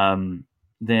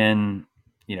 then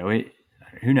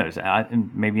who knows?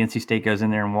 Maybe NC State goes in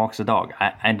there and walks the dog.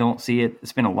 I don't see it.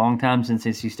 It's been a long time since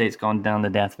NC State's gone down the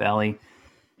Death Valley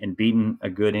and beaten a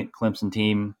good Clemson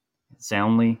team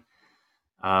soundly.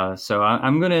 So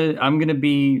I'm gonna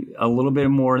be a little bit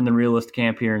more in the realist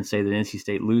camp here and say that NC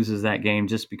State loses that game,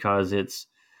 just because it's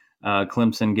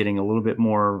Clemson getting a little bit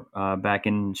more back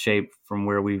in shape from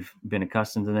where we've been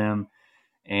accustomed to them,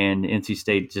 and NC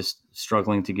State just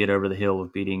struggling to get over the hill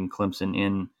of beating Clemson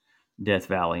in Death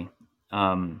Valley.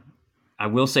 I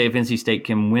will say, if NC State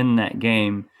can win that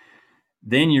game,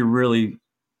 then you're really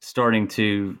starting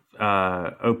to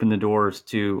open the doors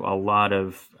to a lot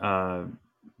of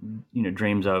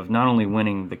dreams of not only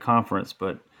winning the conference,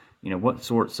 but what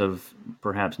sorts of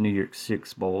perhaps New Year's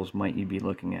Six bowls might you be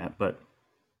looking at. But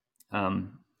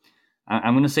I'm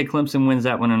going to say Clemson wins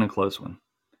that one in a close one.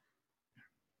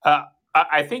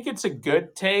 I think it's a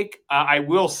good take. I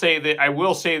will say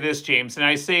this, James, and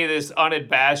I say this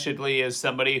unabashedly as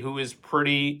somebody who is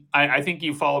pretty. I think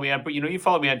you follow me on, but you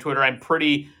follow me on Twitter. I'm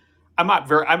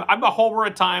a homer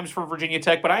at times for Virginia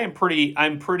Tech, but I'm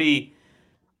pretty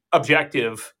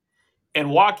objective. And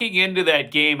walking into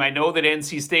that game, I know that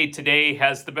NC State today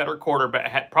has the better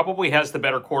quarterback. Probably has the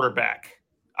better quarterback,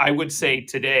 I would say,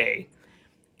 today.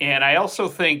 And I also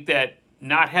think that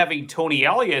not having Tony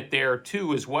Elliott there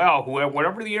too as well,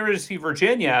 whatever the University of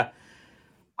Virginia,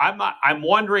 I'm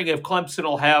wondering if Clemson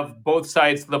will have both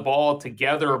sides of the ball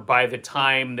together by the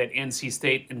time that NC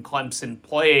State and Clemson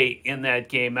play in that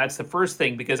game. That's the first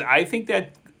thing, because I think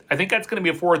that's going to be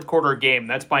a fourth quarter game.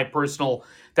 That's my personal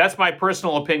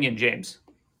opinion, James.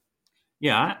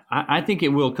 Yeah, I think it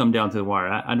will come down to the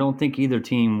wire. I don't think either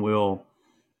team will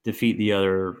defeat the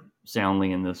other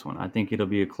soundly in this one. I think it'll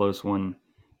be a close one,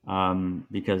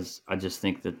 because I just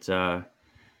think that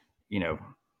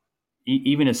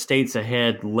even if State's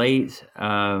ahead late,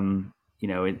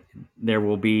 there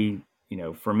will be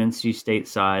from NC State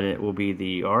side, it will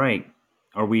be all right,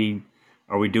 are we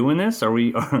doing this? Are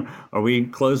we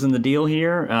closing the deal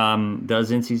here?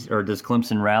 Does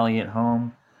Clemson rally at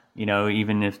home?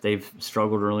 Even if they've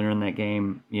struggled earlier in that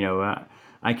game,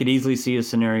 I could easily see a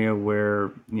scenario where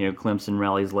Clemson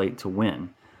rallies late to win.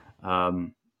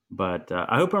 But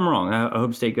I hope I'm wrong. I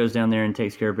hope State goes down there and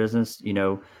takes care of business.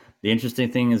 The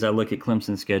interesting thing is I look at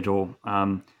Clemson's schedule.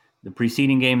 The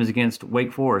preceding game is against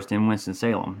Wake Forest in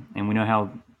Winston-Salem, and we know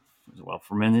how, well,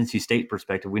 from an NC State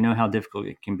perspective, we know how difficult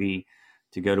it can be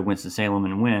to go to Winston-Salem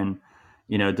and win.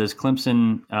 Does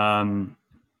Clemson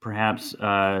perhaps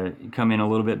come in a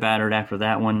little bit battered after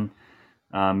that one?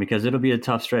 Because it'll be a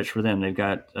tough stretch for them. They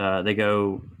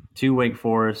go to Wake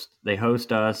Forest, they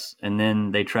host us, and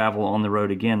then they travel on the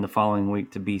road again the following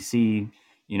week to BC.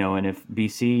 And if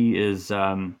BC is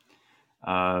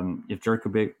if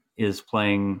Jerkovic is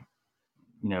playing,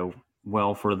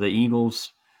 well for the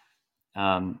Eagles,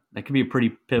 that could be a pretty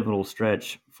pivotal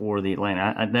stretch for the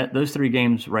Atlantic. Those 3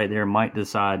 games right there might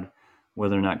decide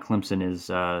whether or not Clemson is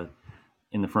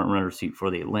in the front runner seat for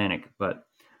the Atlantic. But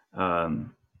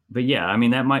yeah, I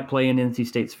mean, that might play in NC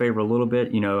State's favor a little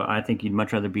bit. I think you'd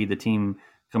much rather be the team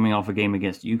coming off a game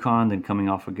against UConn than coming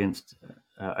off against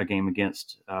a game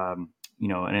against an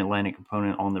Atlantic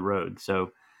opponent on the road.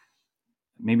 So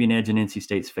maybe an edge in NC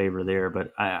State's favor there,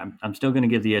 but I'm still going to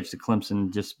give the edge to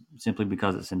Clemson just simply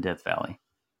because it's in Death Valley.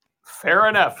 Fair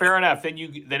enough.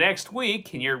 Then the next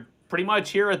week, and you're pretty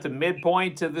much here at the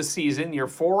midpoint of the season. You're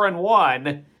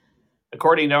 4-1,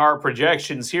 according to our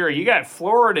projections here. You got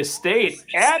Florida State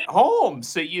at home,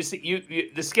 so you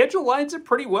the schedule lines up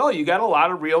pretty well. You got a lot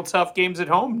of real tough games at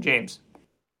home, James.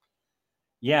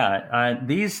 Yeah,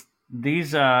 these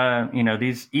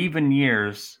even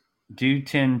years do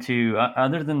tend to,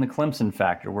 other than the Clemson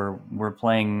factor, where we're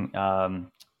playing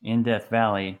in Death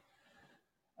Valley,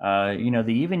 the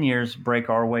even years break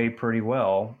our way pretty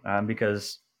well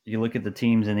because you look at the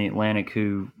teams in the Atlantic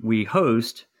who we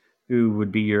host, who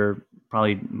would be your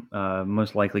probably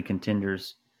most likely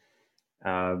contenders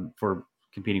for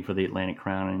competing for the Atlantic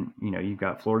crown. And, you've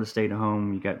got Florida State at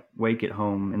home, you got Wake at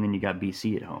home, and then you got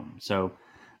BC at home. So,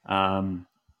 I'm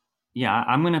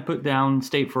going to put down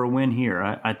State for a win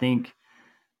here. I think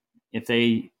if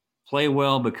they play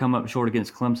well but come up short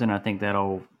against Clemson, I think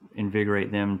that'll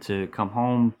invigorate them to come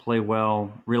home, play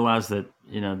well, realize that,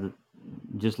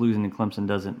 just losing to Clemson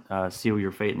doesn't seal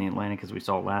your fate in the Atlantic as we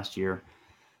saw last year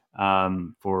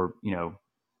for,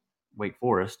 Wake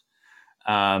Forest.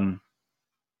 I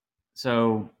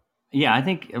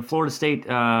think Florida State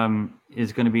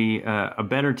is going to be a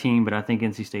better team, but I think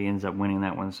NC State ends up winning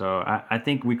that one. So I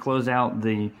think we close out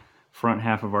the front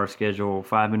half of our schedule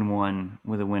 5-1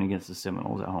 with a win against the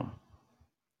Seminoles at home.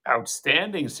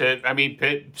 Outstanding. So, I mean,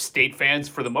 Pitt State fans,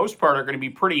 for the most part, are going to be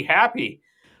pretty happy.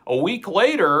 A week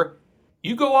later,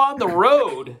 you go on the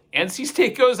road. NC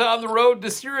State goes on the road to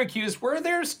Syracuse, where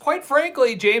there's, quite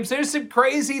frankly, James, there's some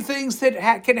crazy things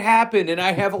that can happen. And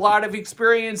I have a lot of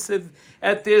experience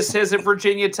at this as a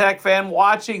Virginia Tech fan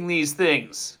watching these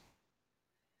things.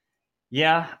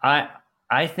 Yeah,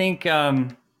 I think,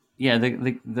 the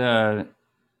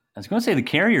I was going to say the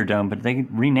Carrier Dome, but they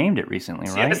renamed it recently,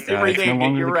 right? Yes, they renamed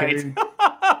it. You're right.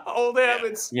 Old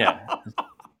habits. Yeah.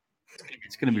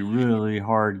 It's going to be really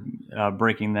hard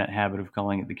breaking that habit of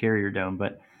calling it the Carrier Dome.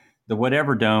 But the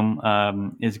Whatever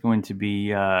Dome is going to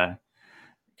be kind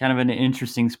of an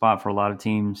interesting spot for a lot of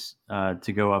teams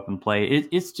to go up and play.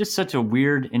 It's just such a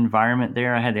weird environment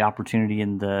there. I had the opportunity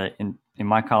in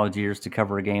my college years to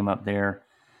cover a game up there.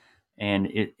 And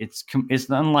it's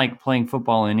unlike playing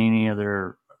football in any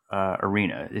other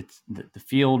arena. It's the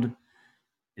field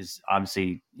is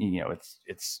obviously,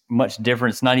 it's much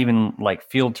different. It's not even like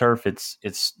field turf.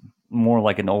 It's more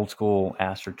like an old school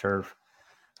AstroTurf.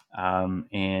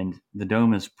 And the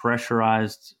dome is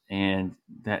pressurized, and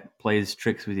that plays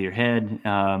tricks with your head.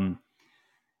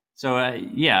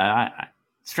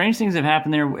 Strange things have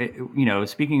happened there.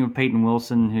 Speaking of Peyton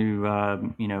Wilson, who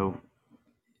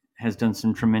has done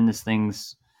some tremendous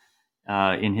things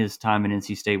in his time at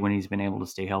NC State when he's been able to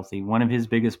stay healthy. One of his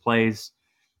biggest plays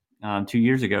 2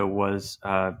 years ago was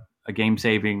a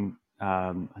game-saving,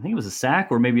 I think it was a sack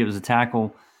or maybe it was a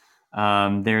tackle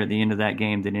there at the end of that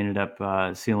game that ended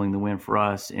up sealing the win for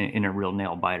us in a real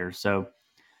nail-biter. So,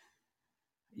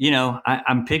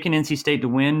 I'm picking NC State to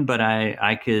win, but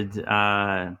I could,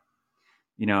 I'm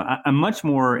much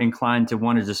more inclined to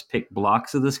want to just pick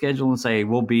blocks of the schedule and say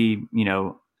we'll be,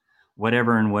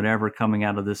 whatever and whatever coming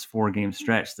out of this 4-game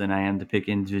stretch than I am to pick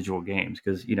individual games.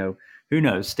 Because, who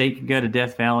knows? State could go to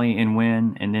Death Valley and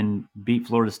win and then beat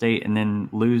Florida State and then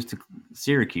lose to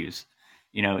Syracuse.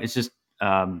 It's just,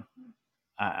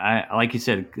 I like you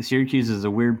said, Syracuse is a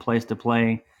weird place to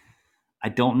play. I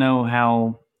don't know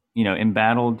how,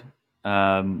 embattled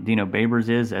Dino Babers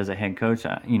is as a head coach.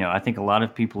 I think a lot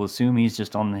of people assume he's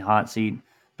just on the hot seat,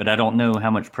 but I don't know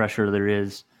how much pressure there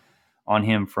is on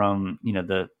him from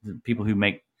the people who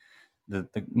make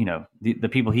the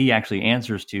people he actually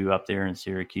answers to up there in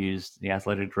Syracuse, the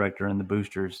athletic director and the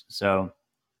boosters. So,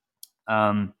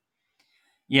 I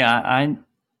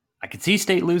could see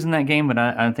State losing that game, but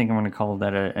I think I'm going to call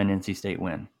that an NC State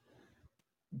win.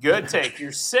 Good take.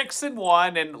 You're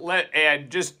 6-1,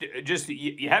 and just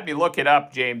you had me look it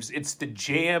up, James. It's the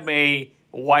JMA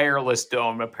Wireless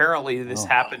Dome. Apparently, this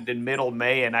happened in middle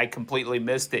May, and I completely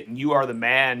missed it. And you are the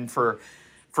man for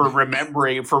for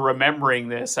remembering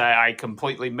this. I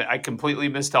completely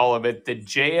missed all of it. The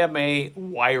JMA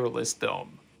Wireless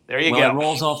Dome. There you go. It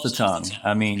rolls off the tongue.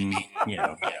 I mean,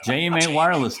 JMA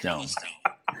Wireless Dome.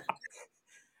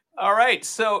 All right,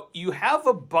 so you have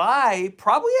a bye,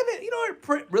 probably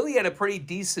really at a pretty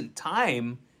decent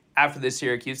time after the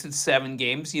Syracuse. It's 7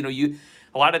 games. A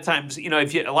lot of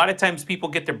times people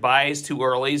get their byes too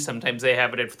early. Sometimes they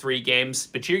have it at 3 games,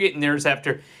 but you're getting theirs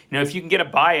after. If you can get a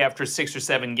bye after 6 or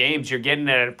 7 games, you're getting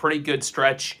it at a pretty good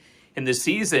stretch in the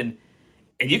season.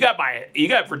 And you got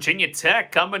Virginia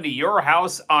Tech coming to your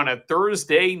house on a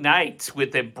Thursday night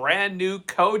with a brand new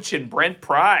coach in Brent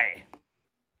Pry.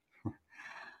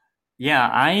 Yeah,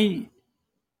 I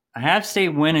have State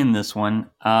winning this one.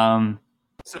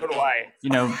 So do I.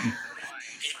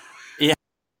 Yeah,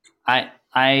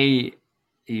 I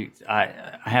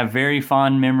have very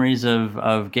fond memories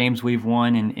of games we've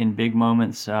won in big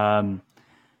moments. On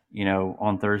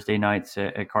Thursday nights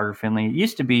at Carter Finley. It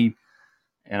used to be,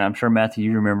 and I'm sure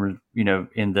Matthew, you remember,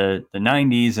 in the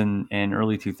 90s and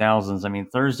early 2000s. I mean,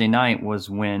 Thursday night was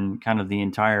when kind of the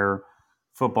entire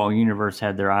football universe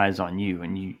had their eyes on you,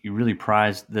 and you really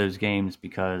prized those games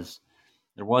because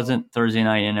there wasn't Thursday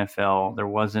night NFL. There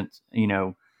wasn't,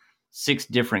 6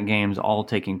 different games all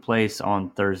taking place on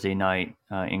Thursday night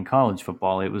in college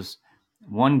football. It was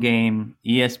one game,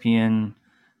 ESPN,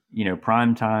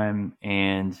 prime time,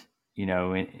 and,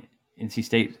 NC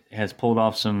State has pulled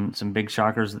off some big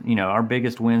shockers. Our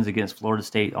biggest wins against Florida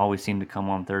State always seem to come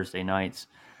on Thursday nights.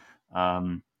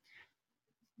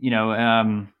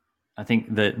 I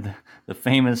think the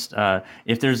famous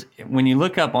when you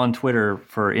look up on Twitter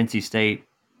for NC State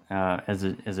as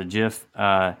a GIF,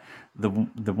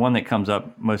 the one that comes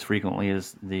up most frequently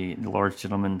is the large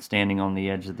gentleman standing on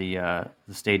the edge of the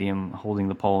stadium, holding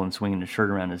the pole and swinging his shirt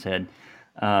around his head.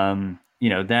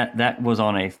 That was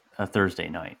on a Thursday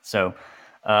night. So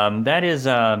that's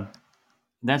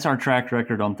our track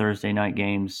record on Thursday night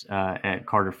games at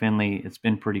Carter Finley. It's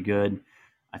been pretty good.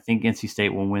 I think NC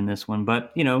State will win this one,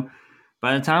 but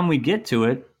by the time we get to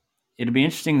it, it'll be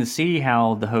interesting to see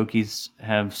how the Hokies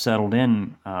have settled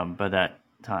in by that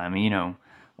time. A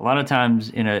lot of times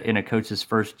in a coach's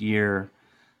first year,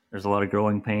 there's a lot of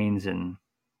growing pains, and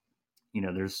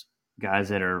there's guys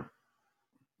that are,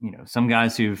 some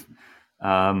guys who've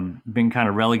been kind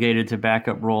of relegated to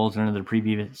backup roles under the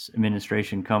previous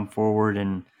administration come forward,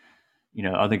 and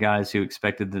other guys who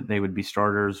expected that they would be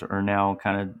starters are now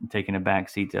kind of taking a back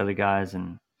seat to other guys,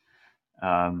 and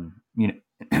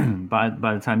by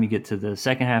the time you get to the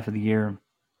second half of the year,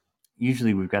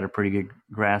 usually we've got a pretty good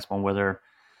grasp on whether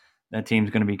that team's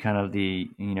going to be kind of the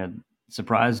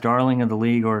surprise darling of the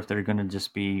league, or if they're going to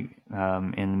just be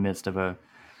in the midst of a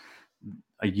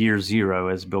year zero,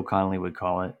 as Bill Connolly would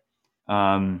call it.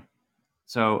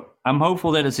 So I'm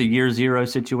hopeful that it's a year zero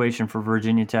situation for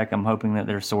Virginia Tech. I'm hoping that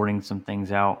they're sorting some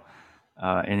things out,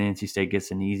 and NC State gets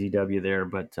an easy W there.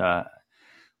 But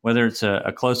whether it's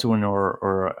a close one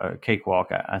or a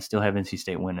cakewalk, I still have NC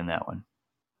State winning that one.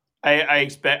 I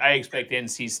expect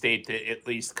NC State to at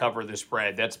least cover the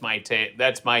spread. That's my take.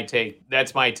 That's my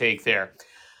take there.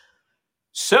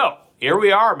 So here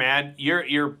we are, man.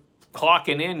 You're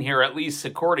clocking in here, at least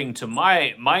according to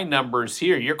my numbers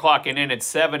here. You're clocking in at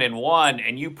 7-1,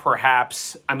 and you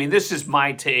perhaps, this is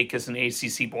my take as an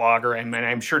ACC blogger, and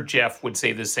I'm sure Jeff would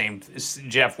say the same.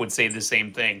 Jeff would say the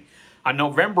same thing. On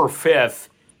November 5th,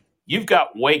 you've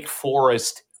got Wake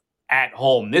Forest at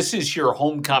home. This is your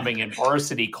homecoming and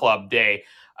varsity club day.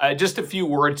 Just a few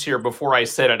words here before I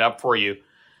set it up for you.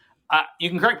 You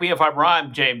can correct me if I'm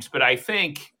wrong, James, but I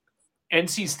think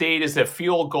NC State is a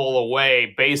field goal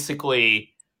away,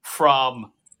 basically,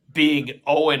 from being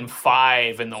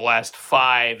 0-5 in the last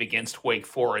 5 against Wake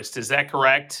Forest. Is that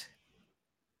correct?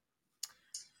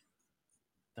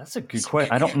 That's a good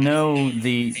question. I don't know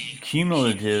the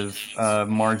cumulative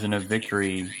margin of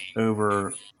victory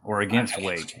over or against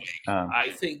Wake. I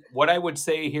think what I'd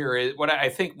say here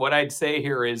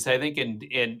is I think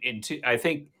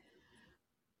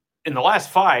in the last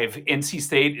 5, NC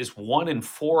State is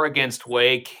 1-4 against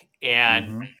Wake,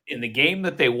 and in the game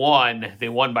that they won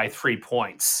by 3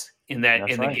 points in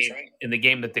the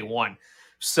game that they won.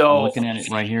 So I'm looking at it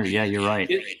right here. Yeah, you're right.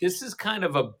 This is kind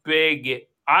of a big.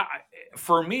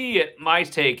 For me, my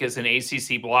take as an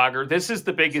ACC blogger, this is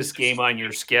the biggest game on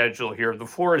your schedule here. The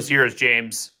floor is yours,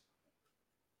 James.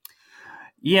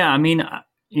 Yeah,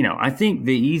 I think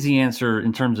the easy answer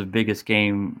in terms of biggest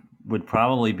game would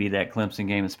probably be that Clemson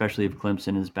game, especially if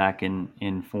Clemson is back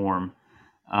in form.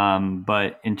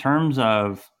 But in terms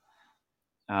of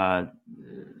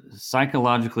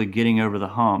psychologically getting over the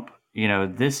hump,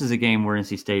 this is a game where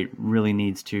NC State really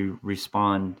needs to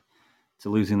respond to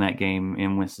losing that game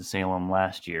in Winston-Salem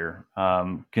last year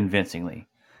convincingly.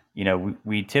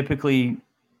 We typically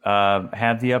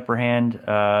have the upper hand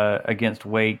against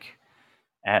Wake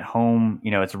at home.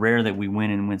 It's rare that we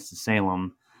win in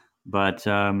Winston-Salem, but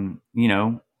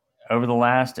over the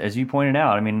last, as you pointed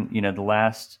out, the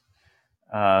last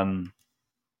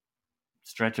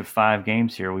stretch of 5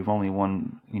 games here, we've only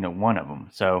won, one of them.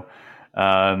 So,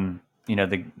 the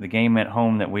game at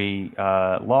home that we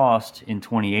lost in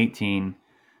 2018,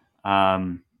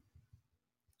 that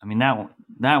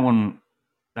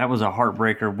was a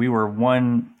heartbreaker. We were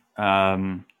one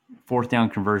 4th down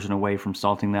conversion away from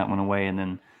salting that one away, and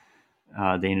then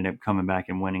they ended up coming back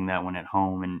and winning that one at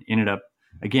home, and ended up,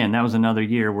 again, that was another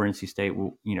year where NC State,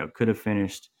 could have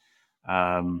finished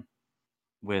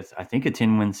with, I think, a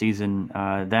 10-win season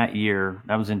that year.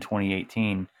 That was in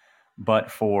 2018,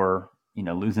 but for,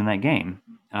 losing that game.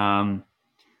 I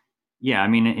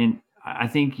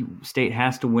think State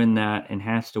has to win that, and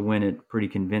has to win it pretty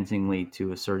convincingly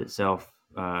to assert itself,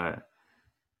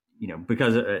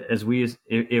 because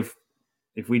if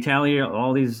we tally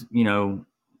all these,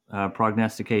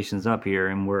 prognostications up here,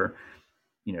 and we're,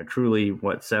 truly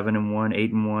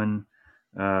 7-1,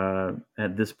 8-1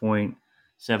 at this point,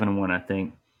 7-1, I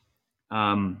think.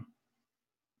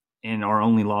 And our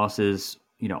only losses,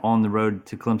 on the road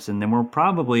to Clemson, then we're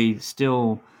probably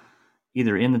still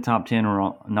either in the top 10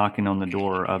 or knocking on the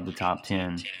door of the top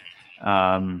 10.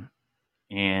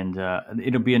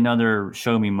 It'll be another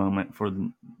show me moment for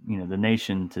the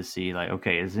nation to see, like,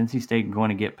 okay, is NC State going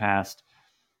to get past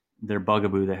their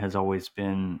bugaboo that has always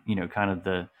been, kind of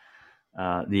the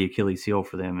Achilles heel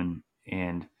for them.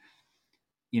 And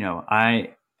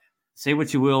I say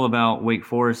what you will about Wake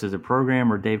Forest as a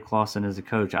program or Dave Clawson as a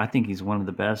coach. I think he's one of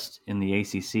the best in the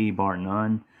ACC, bar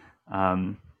none.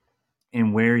 And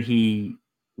where he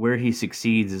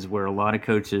succeeds is where a lot of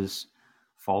coaches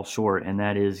fall short, and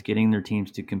that is getting their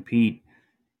teams to compete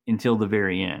until the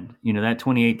very end. That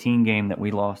 2018 game that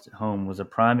we lost at home was a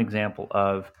prime example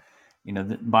of,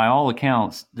 by all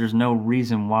accounts, there's no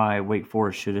reason why Wake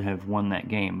Forest should have won that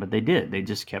game, but they did. They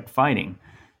just kept fighting,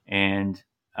 and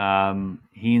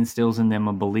he instills in them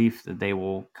a belief that they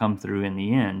will come through in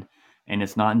the end. And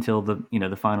it's not until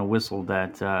the final whistle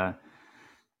that that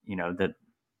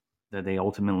they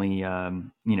ultimately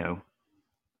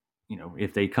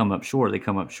if they come up short, they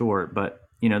come up short. But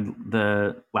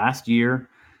the last year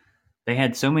they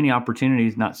had so many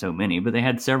opportunities, not so many, but they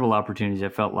had several opportunities. I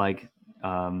felt like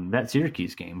that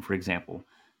Syracuse game, for example,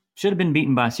 should have been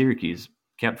beaten by Syracuse,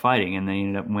 kept fighting, and they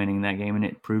ended up winning that game, and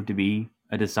it proved to be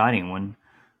a deciding one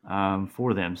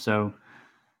for them. So,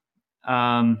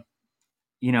 I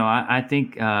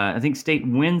think State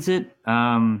wins it,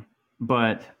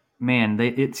 but man,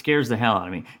 it scares the hell out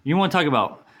of me. You want to talk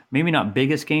about maybe not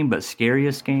biggest game, but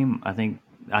scariest game? I think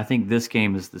this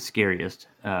game is the scariest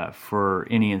for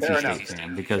any NC State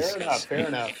fan, because fair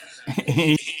enough.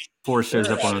 Any force shows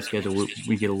up on the schedule,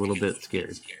 we get a little bit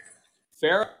scared.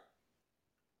 Fair.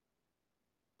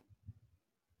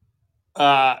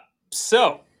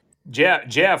 So, Jeff,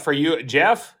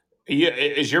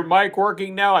 is your mic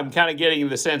working now? I'm kind of getting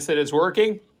the sense that it's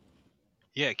working.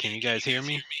 Yeah, can you guys hear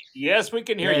me? Yes, we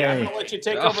can hear you. I'm going to let you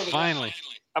take over. Finally.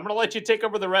 I'm going to let you take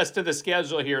over the rest of the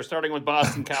schedule here, starting with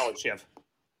Boston College, Jeff.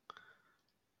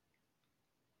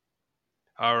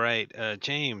 All right,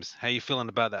 James, how you feeling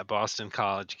about that Boston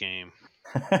College game?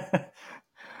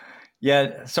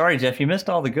 Yeah, sorry, Jeff, you missed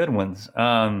all the good ones.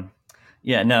 I've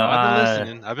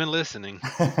been listening.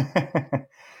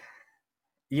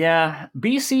 Yeah,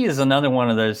 BC is another one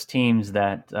of those teams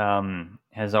that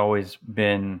has always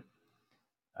been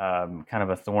kind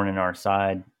of a thorn in our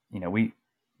side.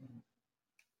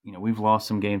 We've lost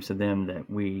some games to them that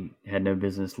we had no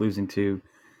business losing to.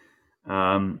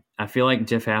 I feel like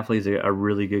Jeff Hafley is a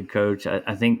really good coach.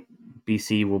 I think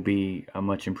BC will be a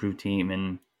much improved team,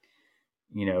 and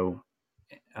for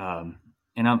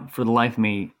the life of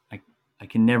me, I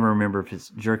can never remember if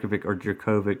it's Jerkovic or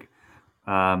Jerkovic.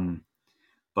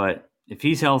 But if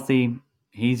he's healthy,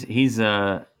 he's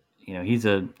a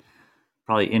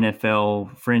probably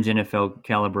fringe NFL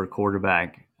caliber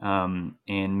quarterback,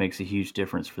 and makes a huge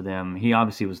difference for them. He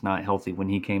obviously was not healthy when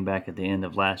he came back at the end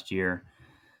of last year,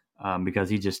 because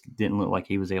he just didn't look like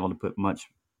he was able to put much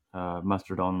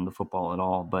mustard on the football at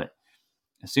all. But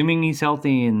assuming he's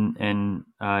healthy and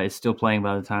is still playing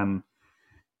by the time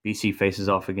BC faces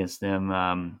off against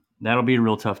them, that'll be a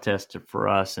real tough test for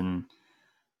us. And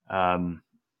in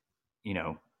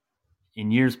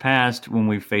years past when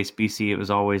we faced BC, it was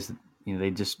always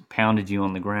they just pounded you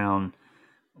on the ground,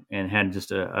 and had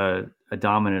just a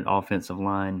dominant offensive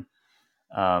line.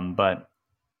 But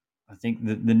I think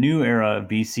the new era of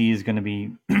BC is going to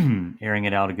be airing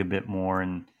it out a good bit more.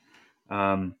 And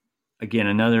again,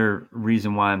 another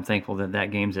reason why I'm thankful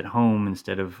that game's at home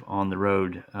instead of on the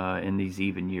road in these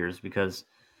even years, because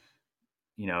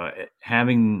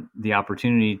having the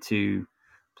opportunity to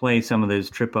play some of those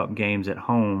trip up games at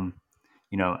home,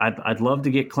 I'd love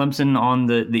to get Clemson on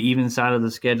the even side of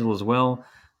the schedule as well.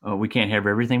 We can't have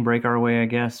everything break our way, I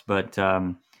guess, but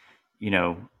having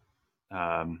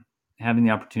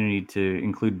the opportunity to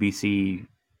include BC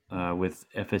with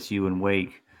FSU and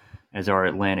Wake as our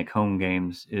Atlantic home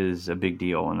games is a big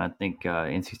deal, and I think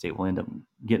NC State will end up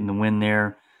getting the win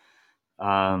there.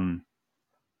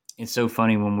 It's so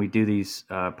funny when we do these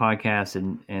podcasts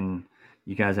and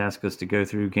you guys ask us to go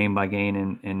through game by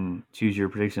game and choose your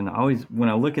prediction. When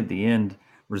I look at the end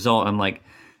result, I'm like,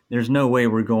 there's no way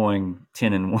we're going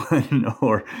 10-1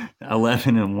 or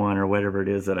 11-1 or whatever it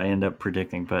is that I end up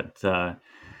predicting. But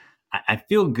I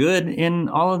feel good in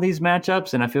all of these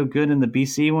matchups, and I feel good in the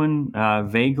BC one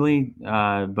vaguely.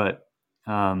 But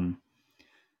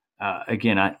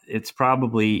again, it's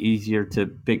probably easier to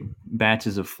pick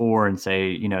batches of 4 and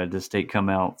say, does State come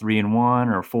out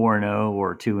 3-1 or 4-0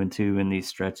 or 2-2 in these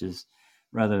stretches,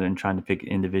 rather than trying to pick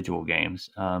individual games.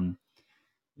 I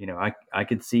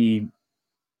could see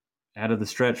out of the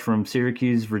stretch from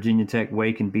Syracuse, Virginia Tech,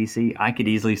 Wake, and BC, I could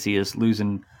easily see us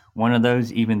losing one of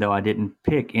those, even though I didn't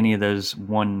pick any of those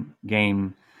one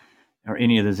game or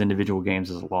any of those individual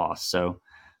games as a loss. So,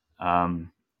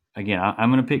 again,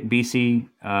 I'm going to pick BC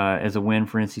as a win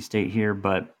for NC State here,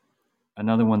 but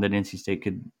another one that NC State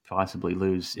could possibly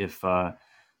lose if they're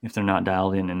not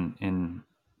dialed in and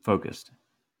focused.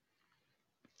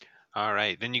 All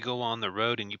right, then you go on the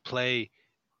road and you play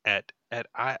at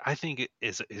I think it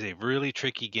is a really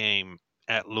tricky game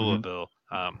at Louisville.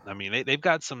 I mean, they've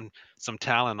got some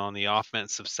talent on the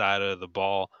offensive side of the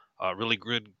ball. A really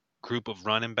good group of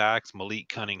running backs, Malik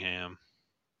Cunningham.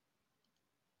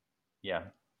 Yeah.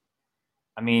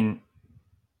 I mean,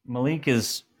 Malik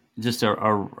is just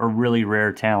a really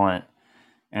rare talent,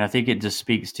 and I think it just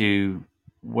speaks to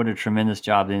what a tremendous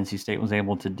job the NC State was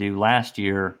able to do last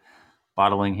year,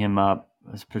 bottling him up,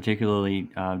 particularly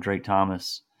Drake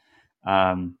Thomas.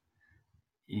 You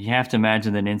have to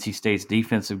imagine that NC State's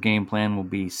defensive game plan will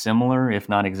be similar, if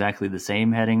not exactly the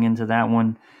same, heading into that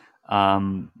one.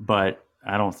 But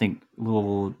I don't think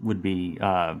Louisville would be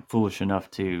foolish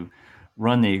enough to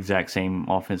run the exact same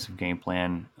offensive game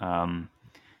plan.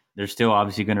 They're still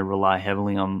obviously going to rely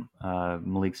heavily on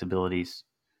Malik's abilities.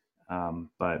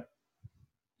 But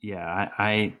yeah,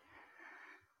 I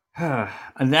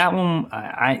that one,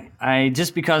 I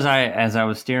just because as I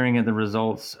was staring at the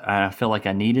results, I felt like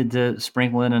I needed to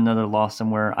sprinkle in another loss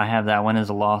somewhere. I have that one as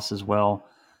a loss as well.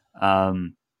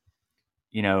 It's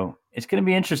going to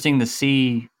be interesting to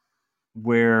see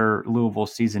where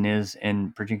Louisville's season is,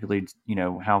 and particularly,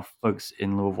 how folks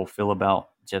in Louisville feel about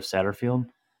Jeff Satterfield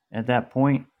at that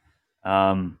point.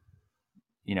 It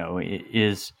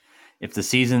is, if the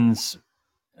season's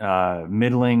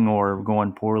middling or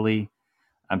going poorly,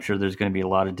 I'm sure there's going to be a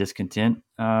lot of discontent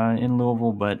in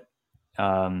Louisville, but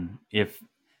if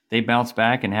they bounce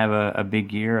back and have a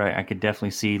big year, I could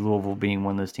definitely see Louisville being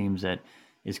one of those teams that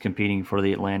is competing for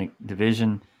the Atlantic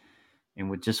Division. And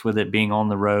with it being on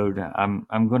the road,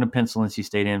 I'm going to pencil NC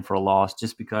State in for a loss,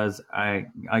 just because I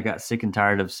got sick and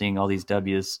tired of seeing all these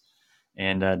W's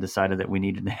and decided that we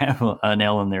needed to have an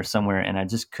L in there somewhere, and I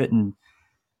just couldn't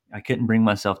bring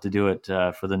myself to do it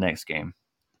for the next game.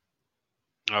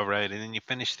 All right, and then you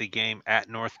finish the game at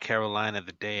North Carolina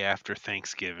the day after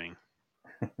Thanksgiving.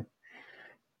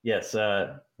 Yes,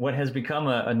 what has become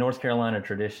a North Carolina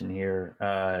tradition here,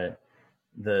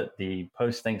 the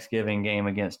post-Thanksgiving game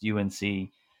against UNC.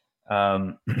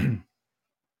 By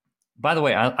the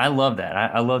way, I love that.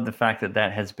 I love the fact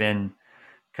that has been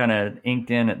kind of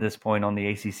inked in at this point on the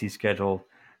ACC schedule,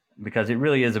 because it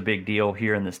really is a big deal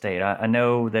here in the state. I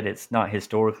know that it's not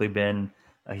historically been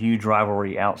a huge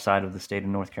rivalry outside of the state of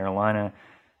North Carolina,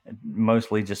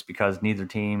 mostly just because neither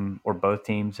team or both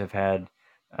teams have had,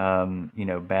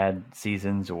 bad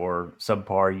seasons or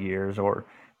subpar years, or,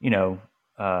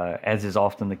 as is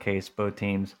often the case, both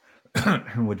teams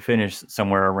would finish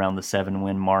somewhere around the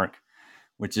 7-win mark,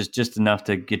 which is just enough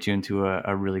to get you into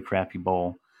a really crappy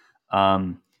bowl.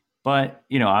 But,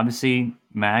 obviously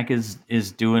Mac is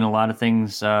doing a lot of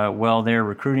things well there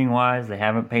recruiting wise. They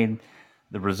haven't paid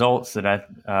the results that I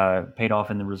paid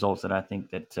off in the results that I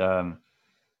think that,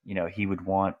 he would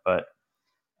want. But,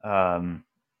 that's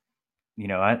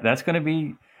going to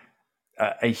be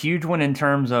a huge one in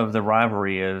terms of the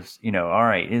rivalry is, all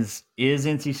right, is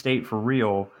NC State for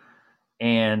real?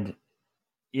 And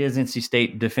is NC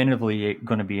State definitively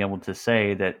going to be able to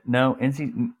say that, no,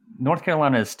 North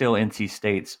Carolina is still NC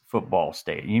State's football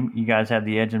state? You guys have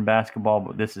the edge in basketball,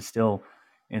 but this is still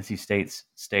NC State's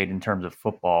state in terms of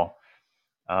football.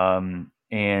 A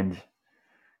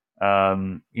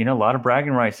lot of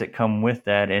bragging rights that come with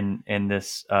that, and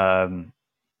this kind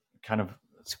of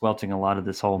squelching a lot of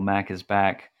this whole Mac is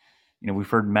back. We've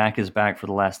heard Mac is back for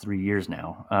the last 3 years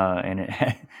now, and it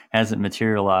hasn't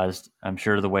materialized, I'm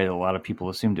sure, the way that a lot of people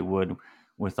assumed it would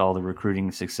with all the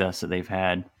recruiting success that they've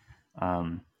had.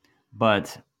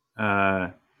 But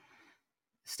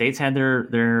State's had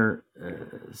their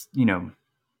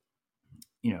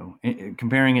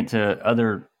comparing it to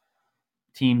other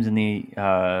teams in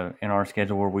our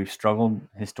schedule where we've struggled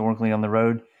historically on the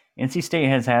road, NC State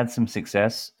has had some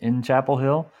success in Chapel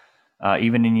Hill,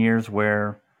 even in years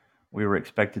where we were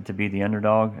expected to be the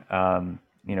underdog. A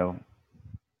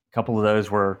couple of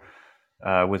those were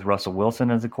with Russell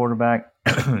Wilson as a quarterback.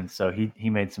 So he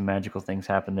made some magical things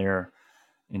happen there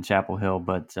in Chapel Hill.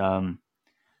 But I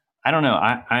don't know.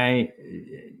 I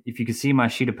if you can see my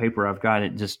sheet of paper, I've got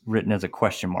it just written as a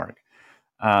question mark.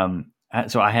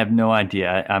 So I have no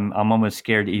idea. I'm almost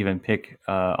scared to even pick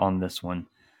on this one.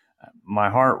 My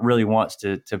heart really wants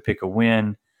to pick a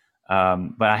win.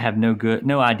 But I have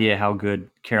no idea how good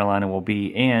Carolina will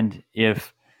be, and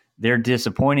if they're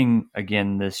disappointing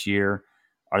again this year,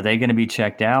 are they going to be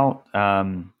checked out?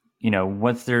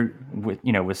 What's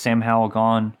with Sam Howell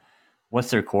gone, what's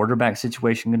their quarterback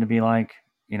situation going to be like?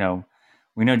 We know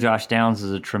Josh Downs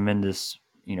is a tremendous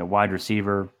wide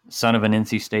receiver, son of an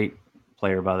NC State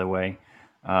player, by the way.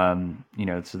 So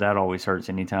that always hurts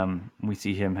anytime we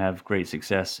see him have great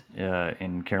success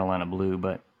in Carolina blue,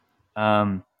 but.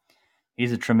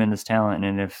 He's a tremendous talent,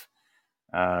 and if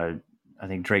I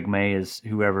think Drake May is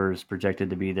whoever is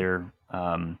projected to be their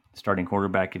starting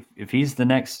quarterback, if he's the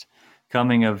next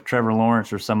coming of Trevor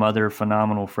Lawrence or some other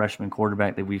phenomenal freshman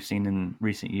quarterback that we've seen in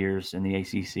recent years in the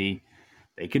ACC,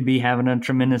 they could be having a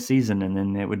tremendous season, and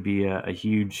then it would be a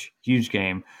huge, huge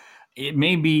game. It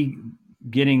may be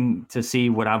getting to see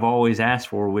what I've always asked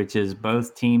for, which is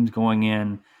both teams going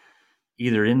in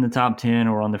either in the top 10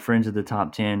 or on the fringe of the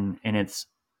top 10, and it's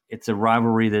a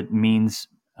rivalry that means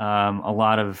a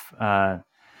lot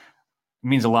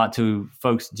to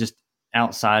folks just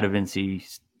outside of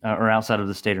NC or outside of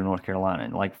the state of North Carolina.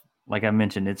 Like I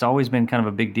mentioned, it's always been kind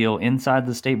of a big deal inside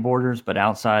the state borders, but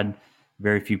outside,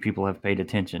 very few people have paid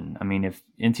attention. I mean, if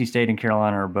NC State and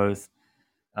Carolina are both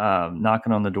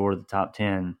knocking on the door of the top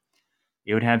 10,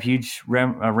 it would have huge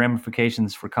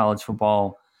ramifications for college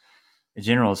football in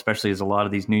general, especially as a lot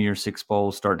of these New Year's Six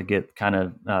bowls start to get kind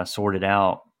of sorted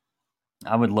out.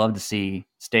 I would love to see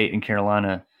State and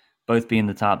Carolina both be in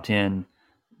the top 10,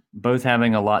 both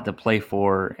having a lot to play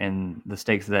for, and the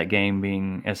stakes of that game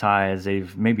being as high as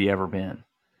they've maybe ever been.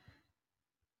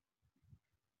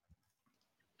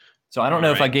 So I don't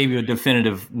know if I gave you a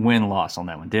definitive win-loss on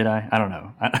that one, did I? I don't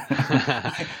know.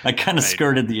 I kind of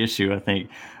skirted the issue, I think.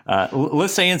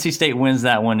 Let's say NC State wins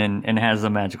that one and has a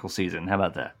magical season. How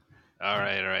about that? All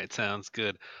right. Sounds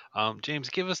good. James,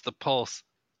 give us the pulse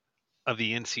of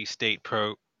the NC State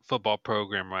football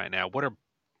program right now. What are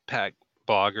Pac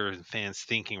bloggers and fans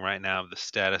thinking right now of the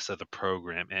status of the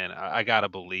program? And I gotta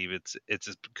believe it's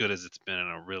as good as it's been in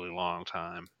a really long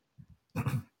time.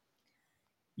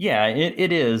 Yeah,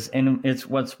 it is, and it's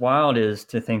what's wild is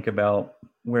to think about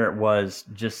where it was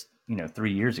just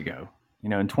 3 years ago.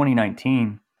 In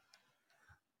 2019,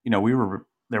 I don't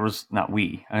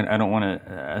want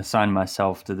to assign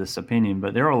myself to this opinion,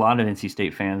 but there were a lot of NC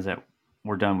State fans that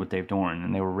were done with Dave Doeren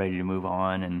and they were ready to move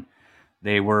on, and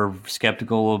they were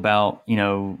skeptical about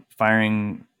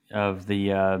firing of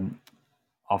the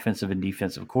offensive and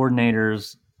defensive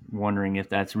coordinators, wondering if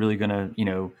that's really going to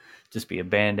just be a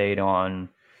Band-Aid on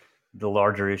the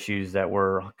larger issues that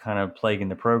were kind of plaguing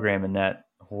the program in that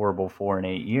horrible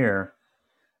 4-8 year.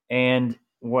 And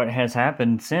what has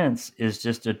happened since is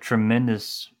just a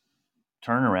tremendous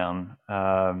turnaround.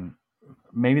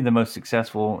 Maybe the most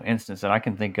successful instance that I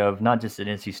can think of, not just at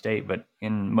NC State, but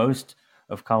in most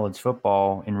of college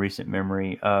football in recent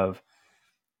memory of,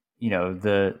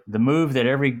 the move that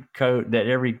every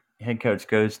head coach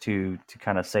goes to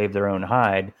kind of save their own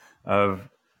hide of,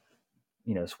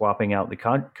 swapping out the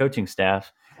coaching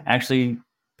staff, actually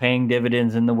paying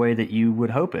dividends in the way that you would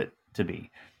hope it to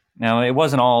be. Now, it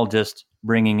wasn't all just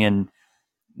bringing in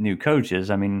new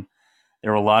coaches. I mean,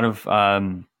 there were a lot of,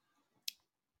 that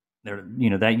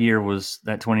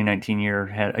 2019 year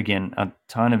had, again, a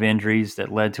ton of injuries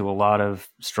that led to a lot of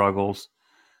struggles.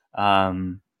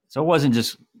 So it wasn't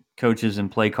just coaches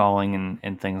and play calling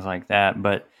and things like that.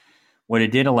 But what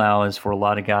it did allow is for a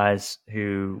lot of guys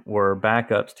who were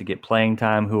backups to get playing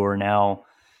time, who are now,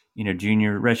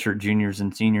 redshirt juniors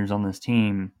and seniors on this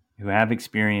team who have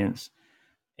experience.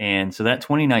 And so that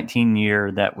 2019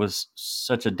 year, that was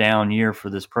such a down year for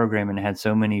this program and had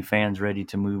so many fans ready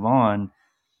to move on,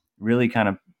 really kind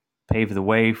of paved the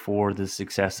way for the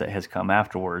success that has come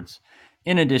afterwards.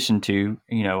 In addition to,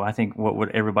 I think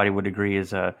what everybody would agree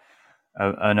is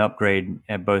an upgrade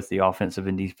at both the offensive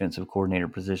and defensive coordinator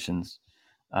positions.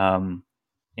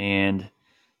 And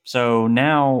so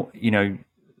now,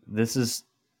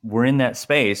 we're in that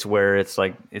space where it's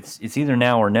like, it's either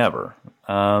now or never.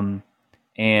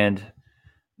 And,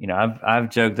 I've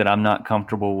joked that I'm not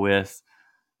comfortable with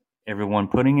everyone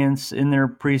putting in their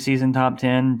preseason top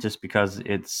 10 just because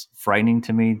it's frightening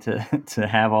to me to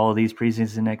have all of these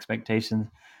preseason expectations.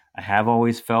 I have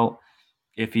always felt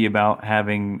iffy about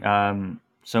having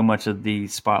so much of the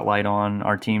spotlight on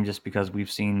our team just because we've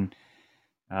seen,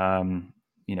 in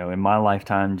my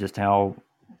lifetime, just how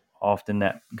often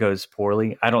that goes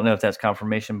poorly. I don't know if that's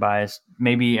confirmation bias.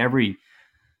 Maybe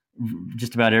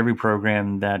just about every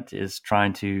program that is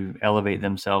trying to elevate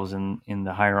themselves in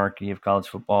the hierarchy of college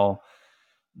football,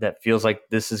 that feels like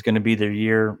this is going to be their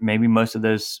year. Maybe most of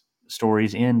those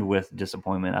stories end with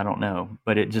disappointment. I don't know,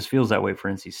 but it just feels that way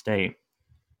for NC State.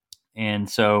 And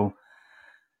so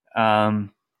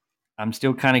I'm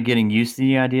still kind of getting used to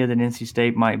the idea that NC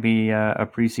State might be a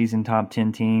preseason top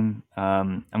 10 team.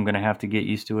 I'm going to have to get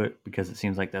used to it because it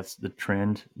seems like that's the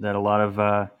trend that a lot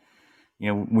of,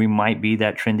 we might be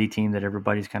that trendy team that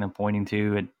everybody's kind of pointing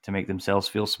to make themselves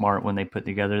feel smart when they put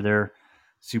together their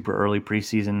super early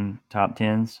preseason top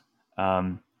 10s.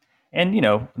 And,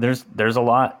 there's a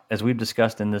lot, as we've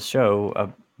discussed in this show,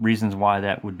 of reasons why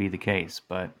that would be the case.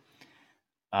 But,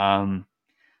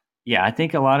 I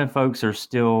think a lot of folks are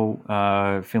still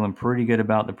feeling pretty good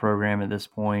about the program at this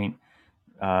point.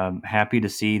 Happy to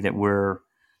see that we're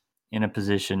in a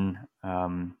position,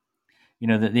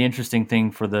 the interesting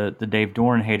thing for the Dave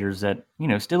Doran haters that,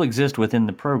 still exist within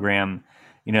the program,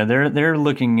 they're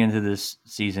looking into this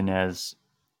season as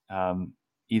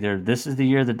either this is the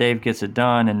year that Dave gets it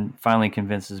done and finally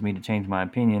convinces me to change my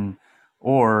opinion,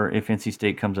 or if NC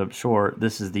State comes up short,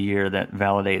 this is the year that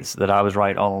validates that I was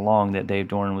right all along, that Dave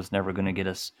Doran was never going to get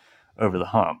us over the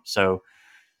hump. So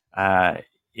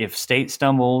if State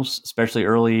stumbles, especially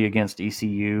early against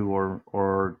ECU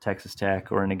or Texas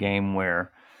Tech, or in a game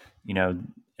where,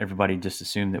 everybody just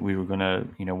assumed that we were going to,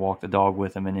 walk the dog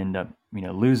with them and end up,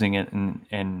 losing it,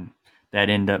 and that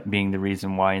end up being the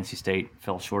reason why NC State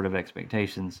fell short of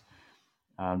expectations.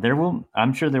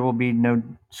 I'm sure there will be no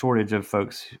shortage of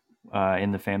folks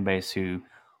in the fan base who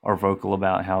are vocal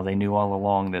about how they knew all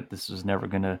along that this was never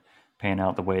going to pan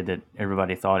out the way that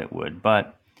everybody thought it would.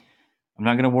 But I'm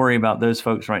not going to worry about those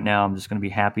folks right now. I'm just going to be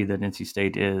happy that NC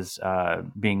State is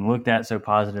being looked at so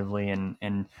positively,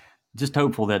 and just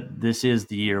hopeful that this is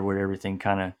the year where everything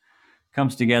kind of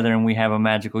comes together and we have a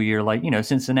magical year like,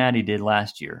 Cincinnati did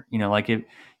last year. Like if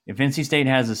NC State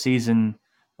has a season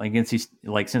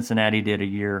like Cincinnati did a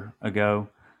year ago,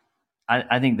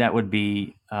 I think that would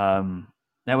be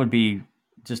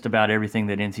just about everything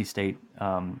that NC State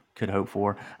could hope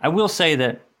for. I will say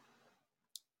that,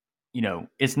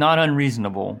 it's not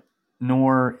unreasonable,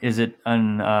 nor is it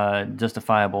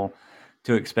unjustifiable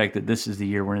to expect that this is the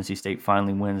year where NC State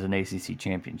finally wins an ACC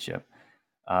championship.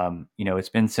 It's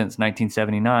been since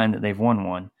 1979 that they've won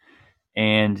one,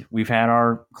 and we've had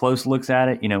our close looks at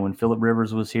it. When Phillip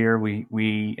Rivers was here,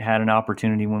 we had an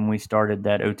opportunity when we started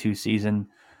that 02 season,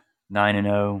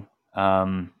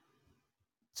 9-0.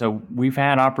 So we've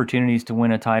had opportunities to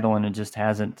win a title, and it just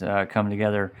hasn't come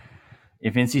together.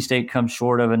 If NC State comes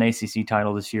short of an ACC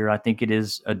title this year, I think it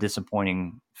is a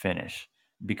disappointing finish,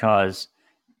 because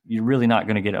you're really not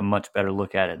going to get a much better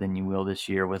look at it than you will this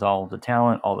year with all the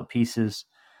talent, all the pieces,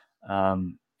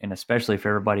 and especially if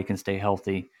everybody can stay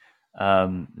healthy.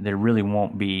 There really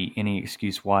won't be any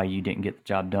excuse why you didn't get the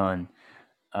job done.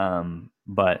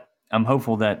 But I'm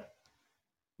hopeful that,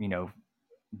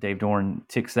 Dave Doran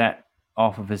ticks that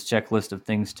off of his checklist of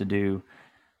things to do.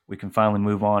 We can finally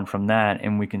move on from that,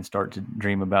 and we can start to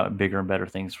dream about bigger and better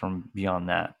things from beyond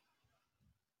that.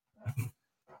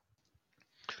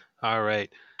 All right,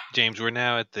 James, we're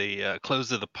now at the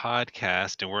close of the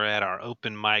podcast, and we're at our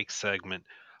open mic segment.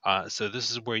 So this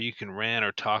is where you can rant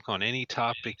or talk on any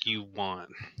topic you want.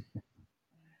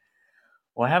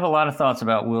 Well, I have a lot of thoughts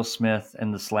about Will Smith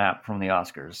and the slap from the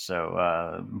Oscars,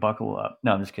 so buckle up.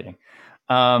 No, I'm just kidding.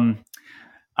 I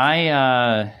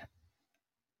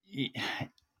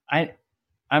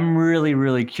I'm really,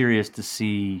 really curious to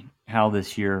see how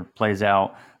this year plays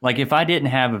out. Like, if I didn't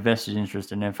have a vested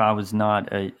interest and if I was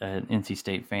not an NC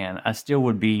State fan, I still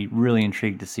would be really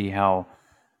intrigued to see how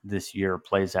this year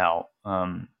plays out.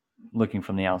 Looking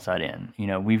from the outside in,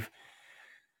 we've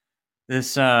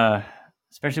this,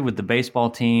 especially with the baseball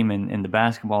team and the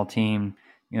basketball team.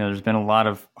 There's been a lot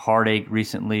of heartache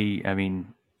recently. I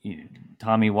mean,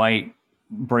 Tommy White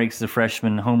breaks the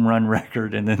freshman home run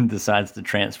record and then decides to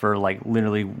transfer like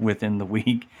literally within the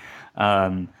week.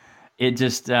 It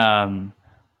just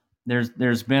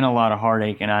there's been a lot of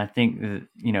heartache, and I think that,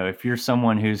 if you're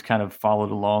someone who's kind of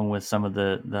followed along with some of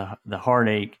the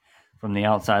heartache from the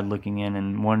outside looking in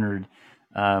and wondered,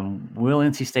 will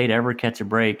NC State ever catch a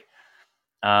break?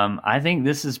 I think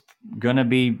this is going to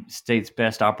be State's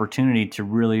best opportunity to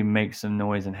really make some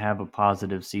noise and have a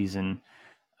positive season,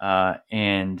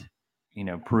 and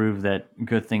prove that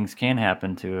good things can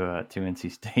happen to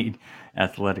NC State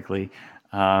athletically.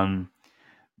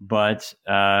 But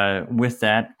with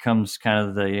that comes kind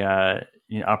of the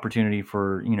opportunity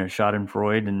for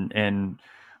Schadenfreude and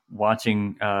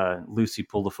watching Lucy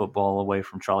pull the football away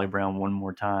from Charlie Brown one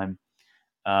more time.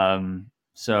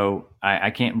 So I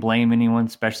can't blame anyone,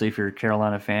 especially if you're a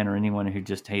Carolina fan or anyone who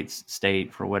just hates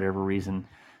State for whatever reason,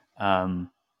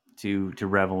 to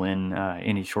revel in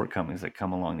any shortcomings that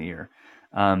come along the year.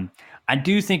 I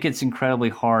do think it's incredibly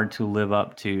hard to live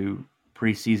up to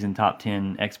preseason top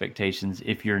 10 expectations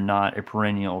if you're not a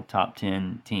perennial top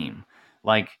 10 team.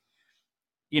 Like,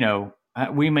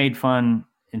 we made fun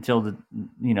until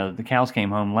the cows came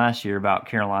home last year about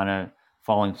Carolina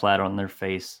falling flat on their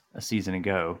face a season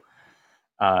ago.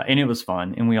 And it was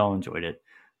fun, and we all enjoyed it.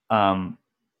 That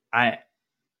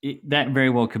very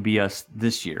well could be us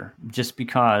this year, just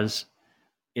because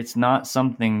it's not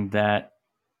something that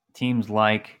teams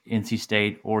like NC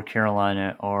State or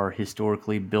Carolina are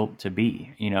historically built to be.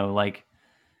 Like,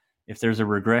 if there's a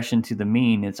regression to the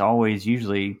mean, it's always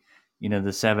usually, the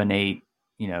 7-8,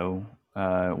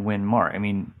 win mark. I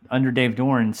mean, under Dave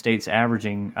Doran, State's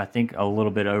averaging, I think, a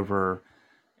little bit over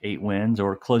 8 wins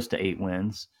or close to 8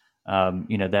 wins.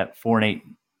 That 4-8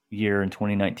 year in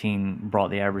 2019 brought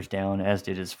the average down, as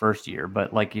did his first year.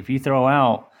 But like, if you throw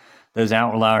out those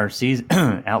outlier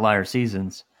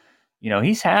seasons,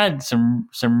 he's had some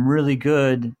really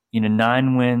good,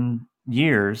 9-win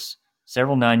years,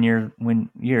 several 9-year win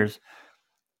years.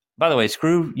 By the way,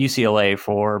 screw UCLA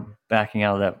for backing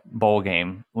out of that bowl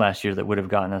game last year that would have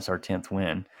gotten us our 10th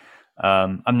win.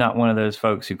 I'm not one of those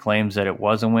folks who claims that it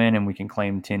was a win and we can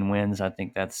claim 10 wins. I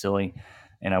think that's silly,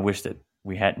 and I wish that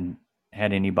we hadn't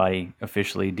had anybody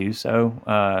officially do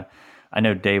so. I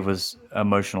know Dave was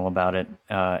emotional about it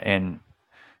and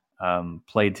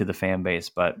played to the fan base,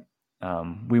 but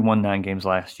we won 9 games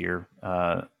last year,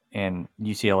 and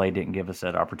UCLA didn't give us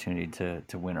that opportunity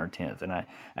to win our 10th. And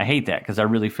I hate that, because I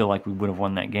really feel like we would have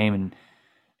won that game,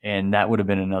 and that would have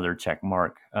been another check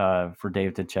mark for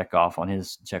Dave to check off on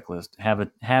his checklist. Have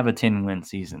a 10-win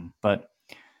season. But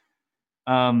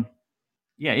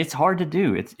yeah, it's hard to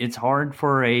do. It's hard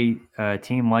for a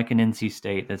team like an NC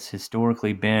State that's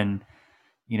historically been,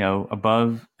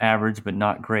 above average but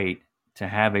not great, to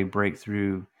have a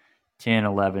breakthrough 10,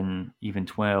 11, even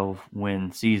 12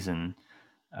 win season.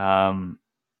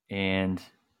 And,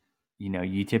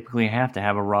 you typically have to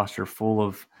have a roster full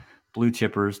of blue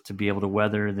chippers to be able to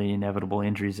weather the inevitable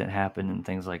injuries that happen and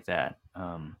things like that.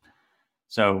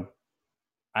 So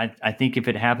I think if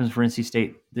it happens for NC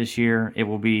State this year, it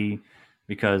will be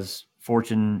because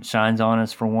fortune shines on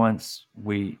us for once.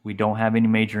 We don't have any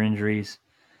major injuries.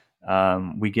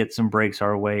 We get some breaks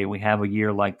our way. We have a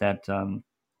year like that.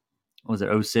 Was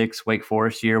it 06 Wake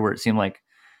Forest year where it seemed like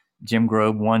Jim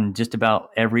Grobe won just about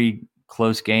every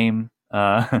close game?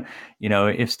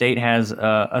 If State has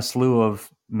a slew of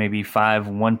maybe 5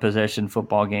 one-possession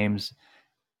football games,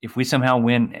 if we somehow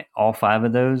win all 5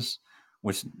 of those,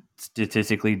 which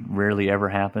statistically rarely ever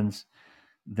happens,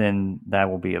 then that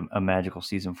will be a magical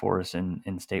season for us,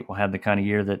 and State will have the kind of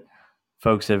year that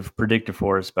folks have predicted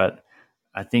for us. But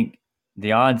I think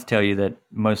the odds tell you that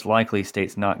most likely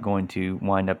State's not going to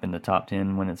wind up in the top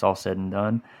 10 when it's all said and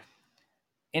done.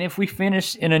 And if we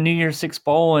finish in a New Year's Six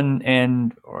bowl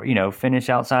and finish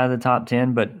outside of the top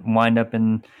 10 but wind up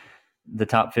in the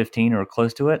top 15 or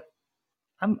close to it,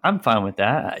 I'm fine with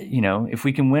that. If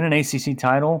we can win an ACC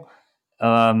title,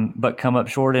 but come up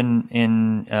short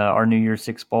in our New Year's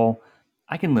Six bowl,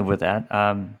 I can live with that.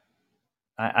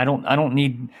 I don't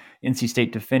need NC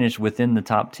State to finish within the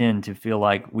top 10 to feel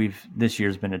like this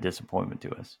year's been a disappointment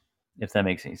to us, if that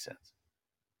makes any sense.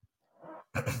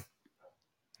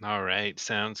 All right,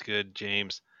 sounds good,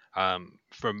 James.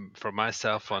 For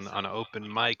myself on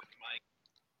open mic,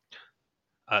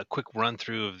 a quick run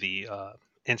through of the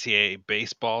NCAA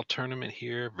baseball tournament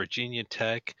here. Virginia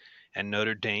Tech and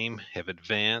Notre Dame have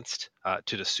advanced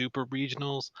to the Super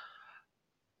Regionals.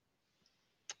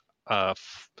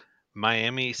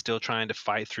 Miami still trying to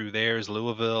fight through theirs.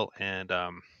 Louisville and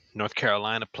North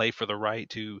Carolina play for the right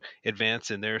to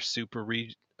advance in their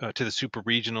to the Super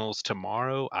Regionals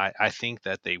tomorrow. I think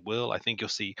that they will. I think you'll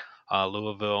see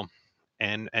Louisville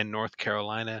and North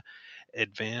Carolina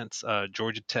advance.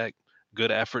 Georgia Tech,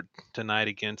 good effort tonight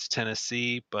against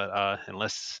Tennessee, but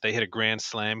unless they hit a grand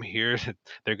slam here,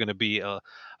 they're going to be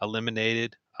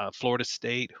eliminated. Florida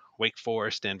State, Wake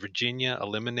Forest, and Virginia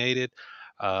eliminated.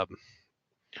 Um,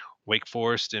 Wake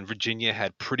Forest and Virginia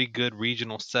had pretty good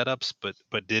regional setups, but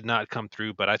did not come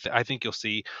through. But I think you'll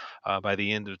see by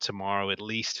the end of tomorrow at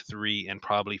least 3 and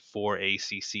probably 4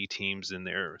 ACC teams in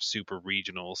their super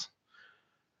regionals.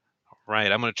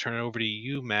 Right, I'm going to turn it over to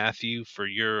you, Matthew, for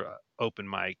your open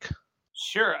mic.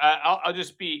 Sure. I'll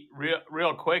just be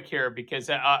real quick here because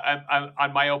I'm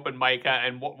on my open mic,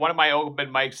 and one of my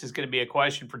open mics is going to be a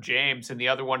question for James, and the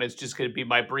other one is just going to be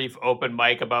my brief open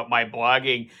mic about my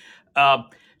blogging.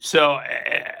 So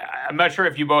I'm not sure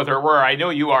if you both are aware. I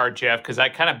know you are, Jeff, because I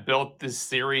kind of built this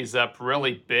series up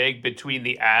really big between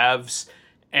the Avs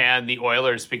and the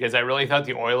Oilers because I really thought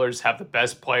the Oilers have the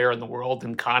best player in the world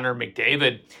in Connor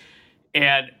McDavid.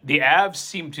 And the Avs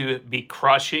seem to be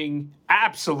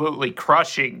absolutely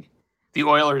crushing the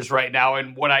Oilers right now.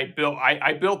 And what I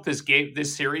built this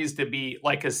series to be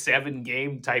like a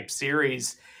 7-game type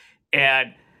series,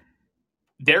 and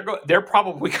they're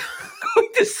probably going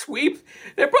to sweep.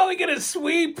 They're probably going to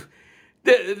sweep.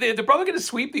 They're probably going to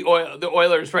sweep the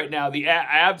Oilers right now. The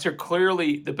Avs are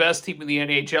clearly the best team in the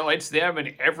NHL. It's them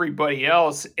and everybody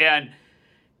else, and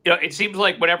it seems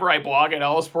like whenever I blog at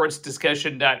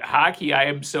allsportsdiscussion.hockey, I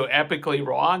am so epically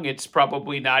wrong. It's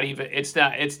probably not even. It's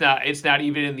not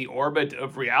even in the orbit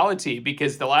of reality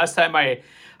because the last time I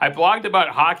blogged about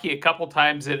hockey a couple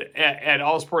times at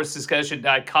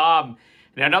allsportsdiscussion.com,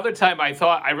 and another time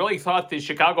I really thought the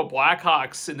Chicago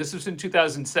Blackhawks, and this was in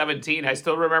 2017. I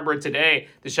still remember it today.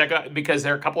 Because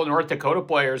there are a couple of North Dakota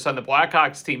players on the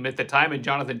Blackhawks team at the time, and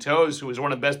Jonathan Toews, who was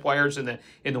one of the best players in the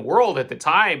world at the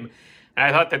time. And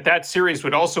I thought that series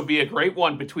would also be a great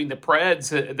one between the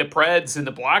Preds and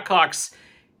the Blackhawks.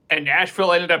 And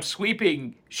Nashville ended up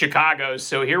sweeping Chicago.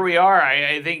 So here we are.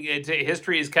 I think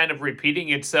history is kind of repeating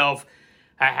itself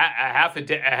a half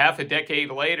a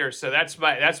decade later. So that's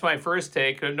my first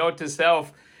take. A note to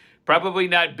self: probably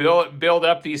not build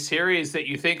up these series that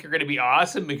you think are going to be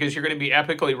awesome because you're going to be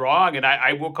epically wrong. And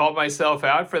I will call myself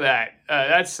out for that.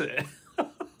 That's.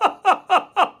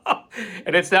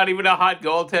 And it's not even a hot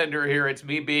goaltender here. It's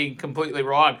me being completely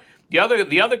wrong. The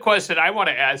other question I want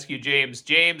to ask you, James.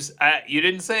 James, you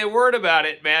didn't say a word about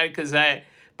it, man,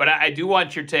 but I do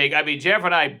want your take. I mean, Jeff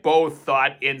and I both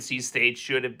thought NC State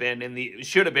should have been in the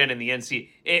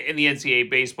NCAA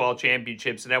baseball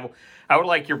championships, and I would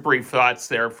like your brief thoughts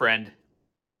there, friend.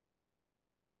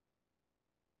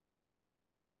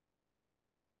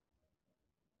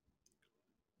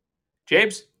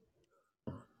 James?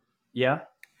 Yeah.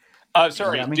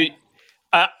 Sorry.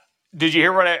 Yeah, Did you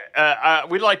hear what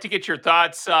we'd like to get your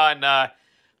thoughts on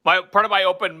part of my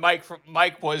open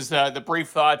mic was the brief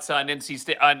thoughts on NC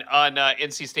State on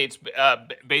NC State's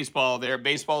baseball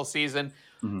season.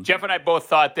 Mm-hmm. Jeff and I both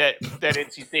thought that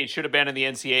NC State should have been in the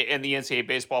NCAA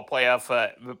baseball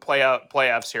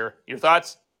playoffs here. Your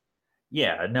thoughts?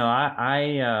 Yeah, no,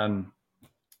 I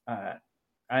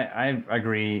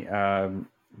agree.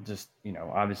 Just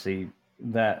obviously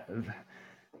that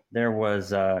there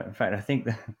was, in fact, I think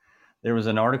there was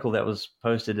an article that was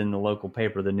posted in the local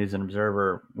paper, the News and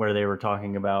Observer, where they were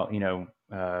talking about, we're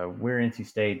NC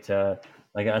State. I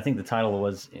think the title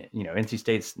was, NC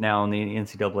State's now in the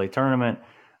NCAA tournament.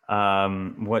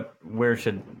 Where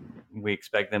should we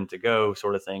expect them to go,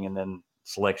 sort of thing. And then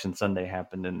Selection Sunday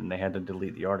happened, and they had to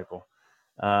delete the article.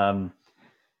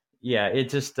 It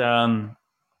just,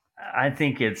 I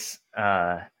think it's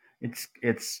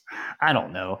I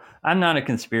don't know. I'm not a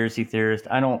conspiracy theorist.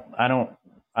 I don't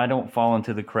fall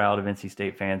into the crowd of NC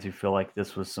State fans who feel like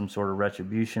this was some sort of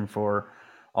retribution for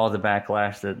all the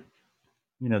backlash that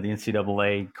the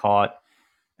NCAA caught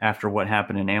after what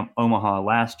happened in Omaha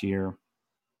last year.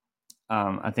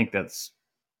 I think that's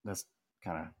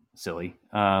kind of silly.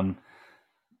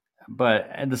 But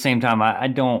at the same time, I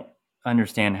don't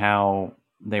understand how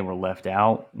they were left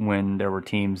out when there were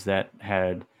teams that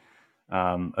had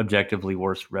objectively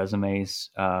worse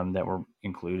resumes that were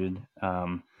included.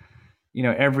 The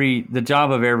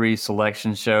job of every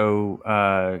selection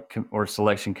show or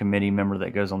selection committee member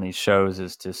that goes on these shows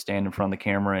is to stand in front of the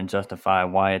camera and justify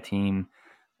why a team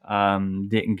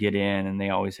didn't get in, and they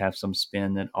always have some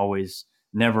spin that always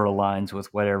never aligns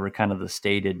with whatever kind of the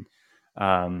stated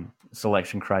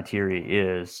selection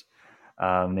criteria is.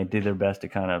 They do their best to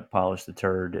kind of polish the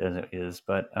turd as it is.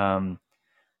 But, I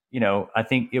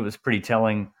think it was pretty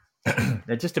telling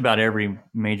that just about every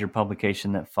major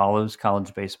publication that follows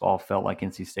college baseball felt like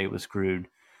NC State was screwed.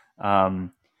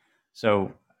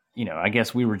 So, I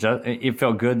guess it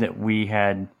felt good that we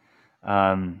had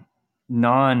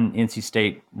non-NC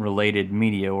State related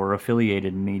media or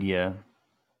affiliated media,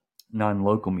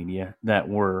 non-local media that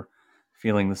were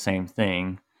feeling the same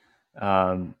thing.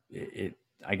 I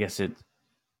guess it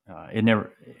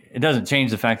doesn't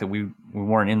change the fact that we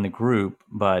weren't in the group,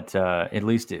 but at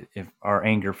least if our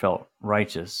anger felt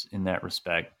righteous in that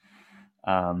respect.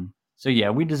 So yeah,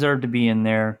 we deserve to be in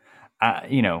there.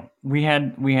 We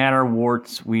had our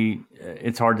warts.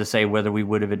 It's hard to say whether we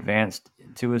would have advanced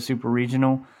to a super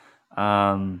regional.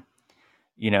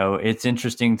 It's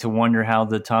interesting to wonder how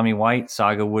the Tommy White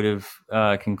saga would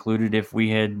have concluded if we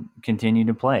had continued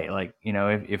to play. Like,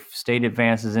 if State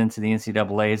advances into the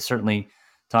NCAA, it's certainly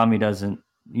Tommy doesn't,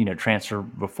 transfer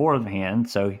beforehand,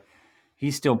 so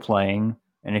he's still playing.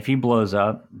 And if he blows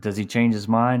up, does he change his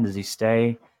mind? Does he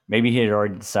stay? Maybe he had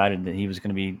already decided that he was going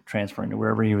to be transferring to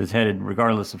wherever he was headed,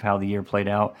 regardless of how the year played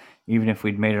out, even if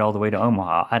we'd made it all the way to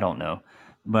Omaha. I don't know.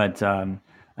 But I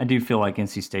do feel like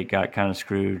NC State got kind of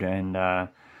screwed, and I'm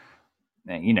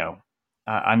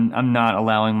not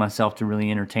allowing myself to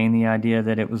really entertain the idea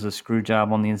that it was a screw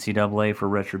job on the NCAA for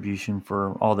retribution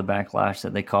for all the backlash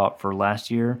that they caught for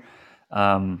last year.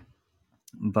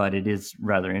 But it is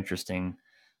rather interesting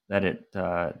that it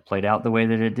played out the way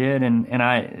that it did. And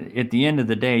at the end of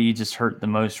the day, you just hurt the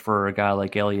most for a guy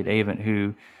like Elliott Avent,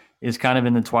 who is kind of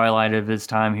in the twilight of his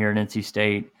time here at NC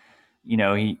State.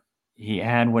 He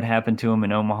had what happened to him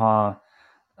in Omaha,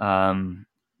 the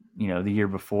year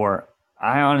before.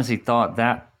 I honestly thought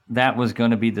that was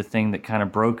going to be the thing that kind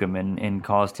of broke him and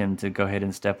caused him to go ahead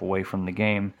and step away from the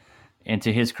game. And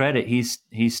to his credit, he's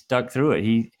stuck through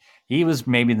it. He was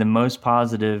maybe the most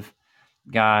positive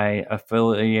guy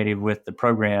affiliated with the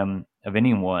program of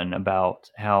anyone about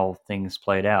how things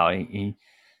played out. He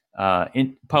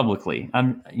publicly,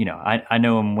 I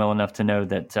know him well enough to know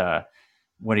that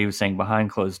what he was saying behind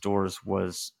closed doors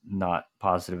was not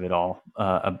positive at all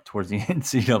towards the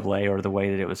NCAA or the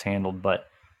way that it was handled. But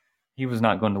he was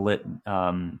not going to let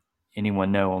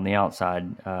anyone know on the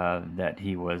outside that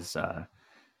he was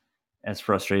as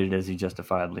frustrated as he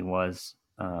justifiably was.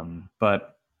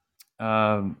 But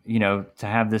to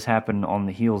have this happen on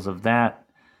the heels of that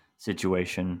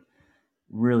situation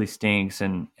really stinks.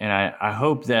 And I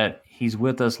hope that he's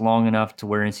with us long enough to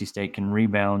where NC State can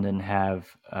rebound and have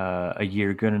a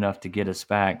year good enough to get us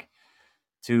back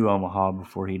to Omaha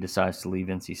before he decides to leave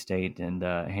NC State and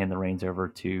hand the reins over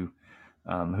to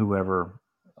whoever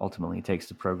ultimately takes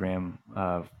the program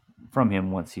from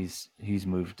him once he's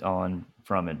moved on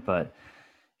from it. But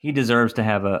he deserves to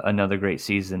have another great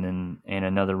season and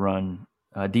another run,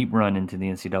 a deep run into the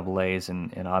NCAAs,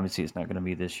 and obviously it's not going to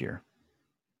be this year.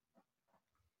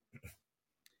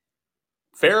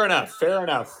 Fair enough.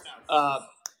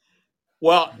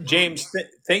 Well, James,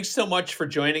 thanks so much for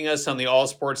joining us on the All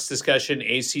Sports Discussion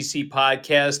ACC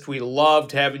podcast. We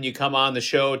loved having you come on the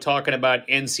show talking about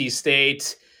NC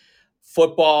State,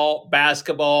 football,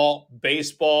 basketball,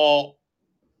 baseball,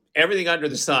 everything under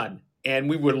the sun. And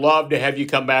we would love to have you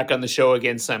come back on the show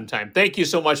again sometime. Thank you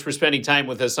so much for spending time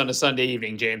with us on a Sunday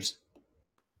evening, James.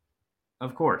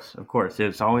 Of course.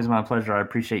 It's always my pleasure. I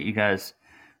appreciate you guys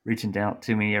reaching out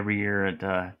to me every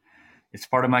year. It's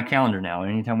part of my calendar now.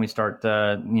 Anytime we start,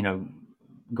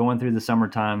 going through the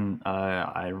summertime,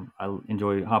 I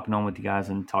enjoy hopping on with you guys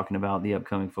and talking about the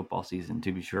upcoming football season,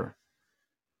 to be sure.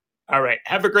 All right.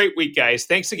 Have a great week, guys.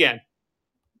 Thanks again.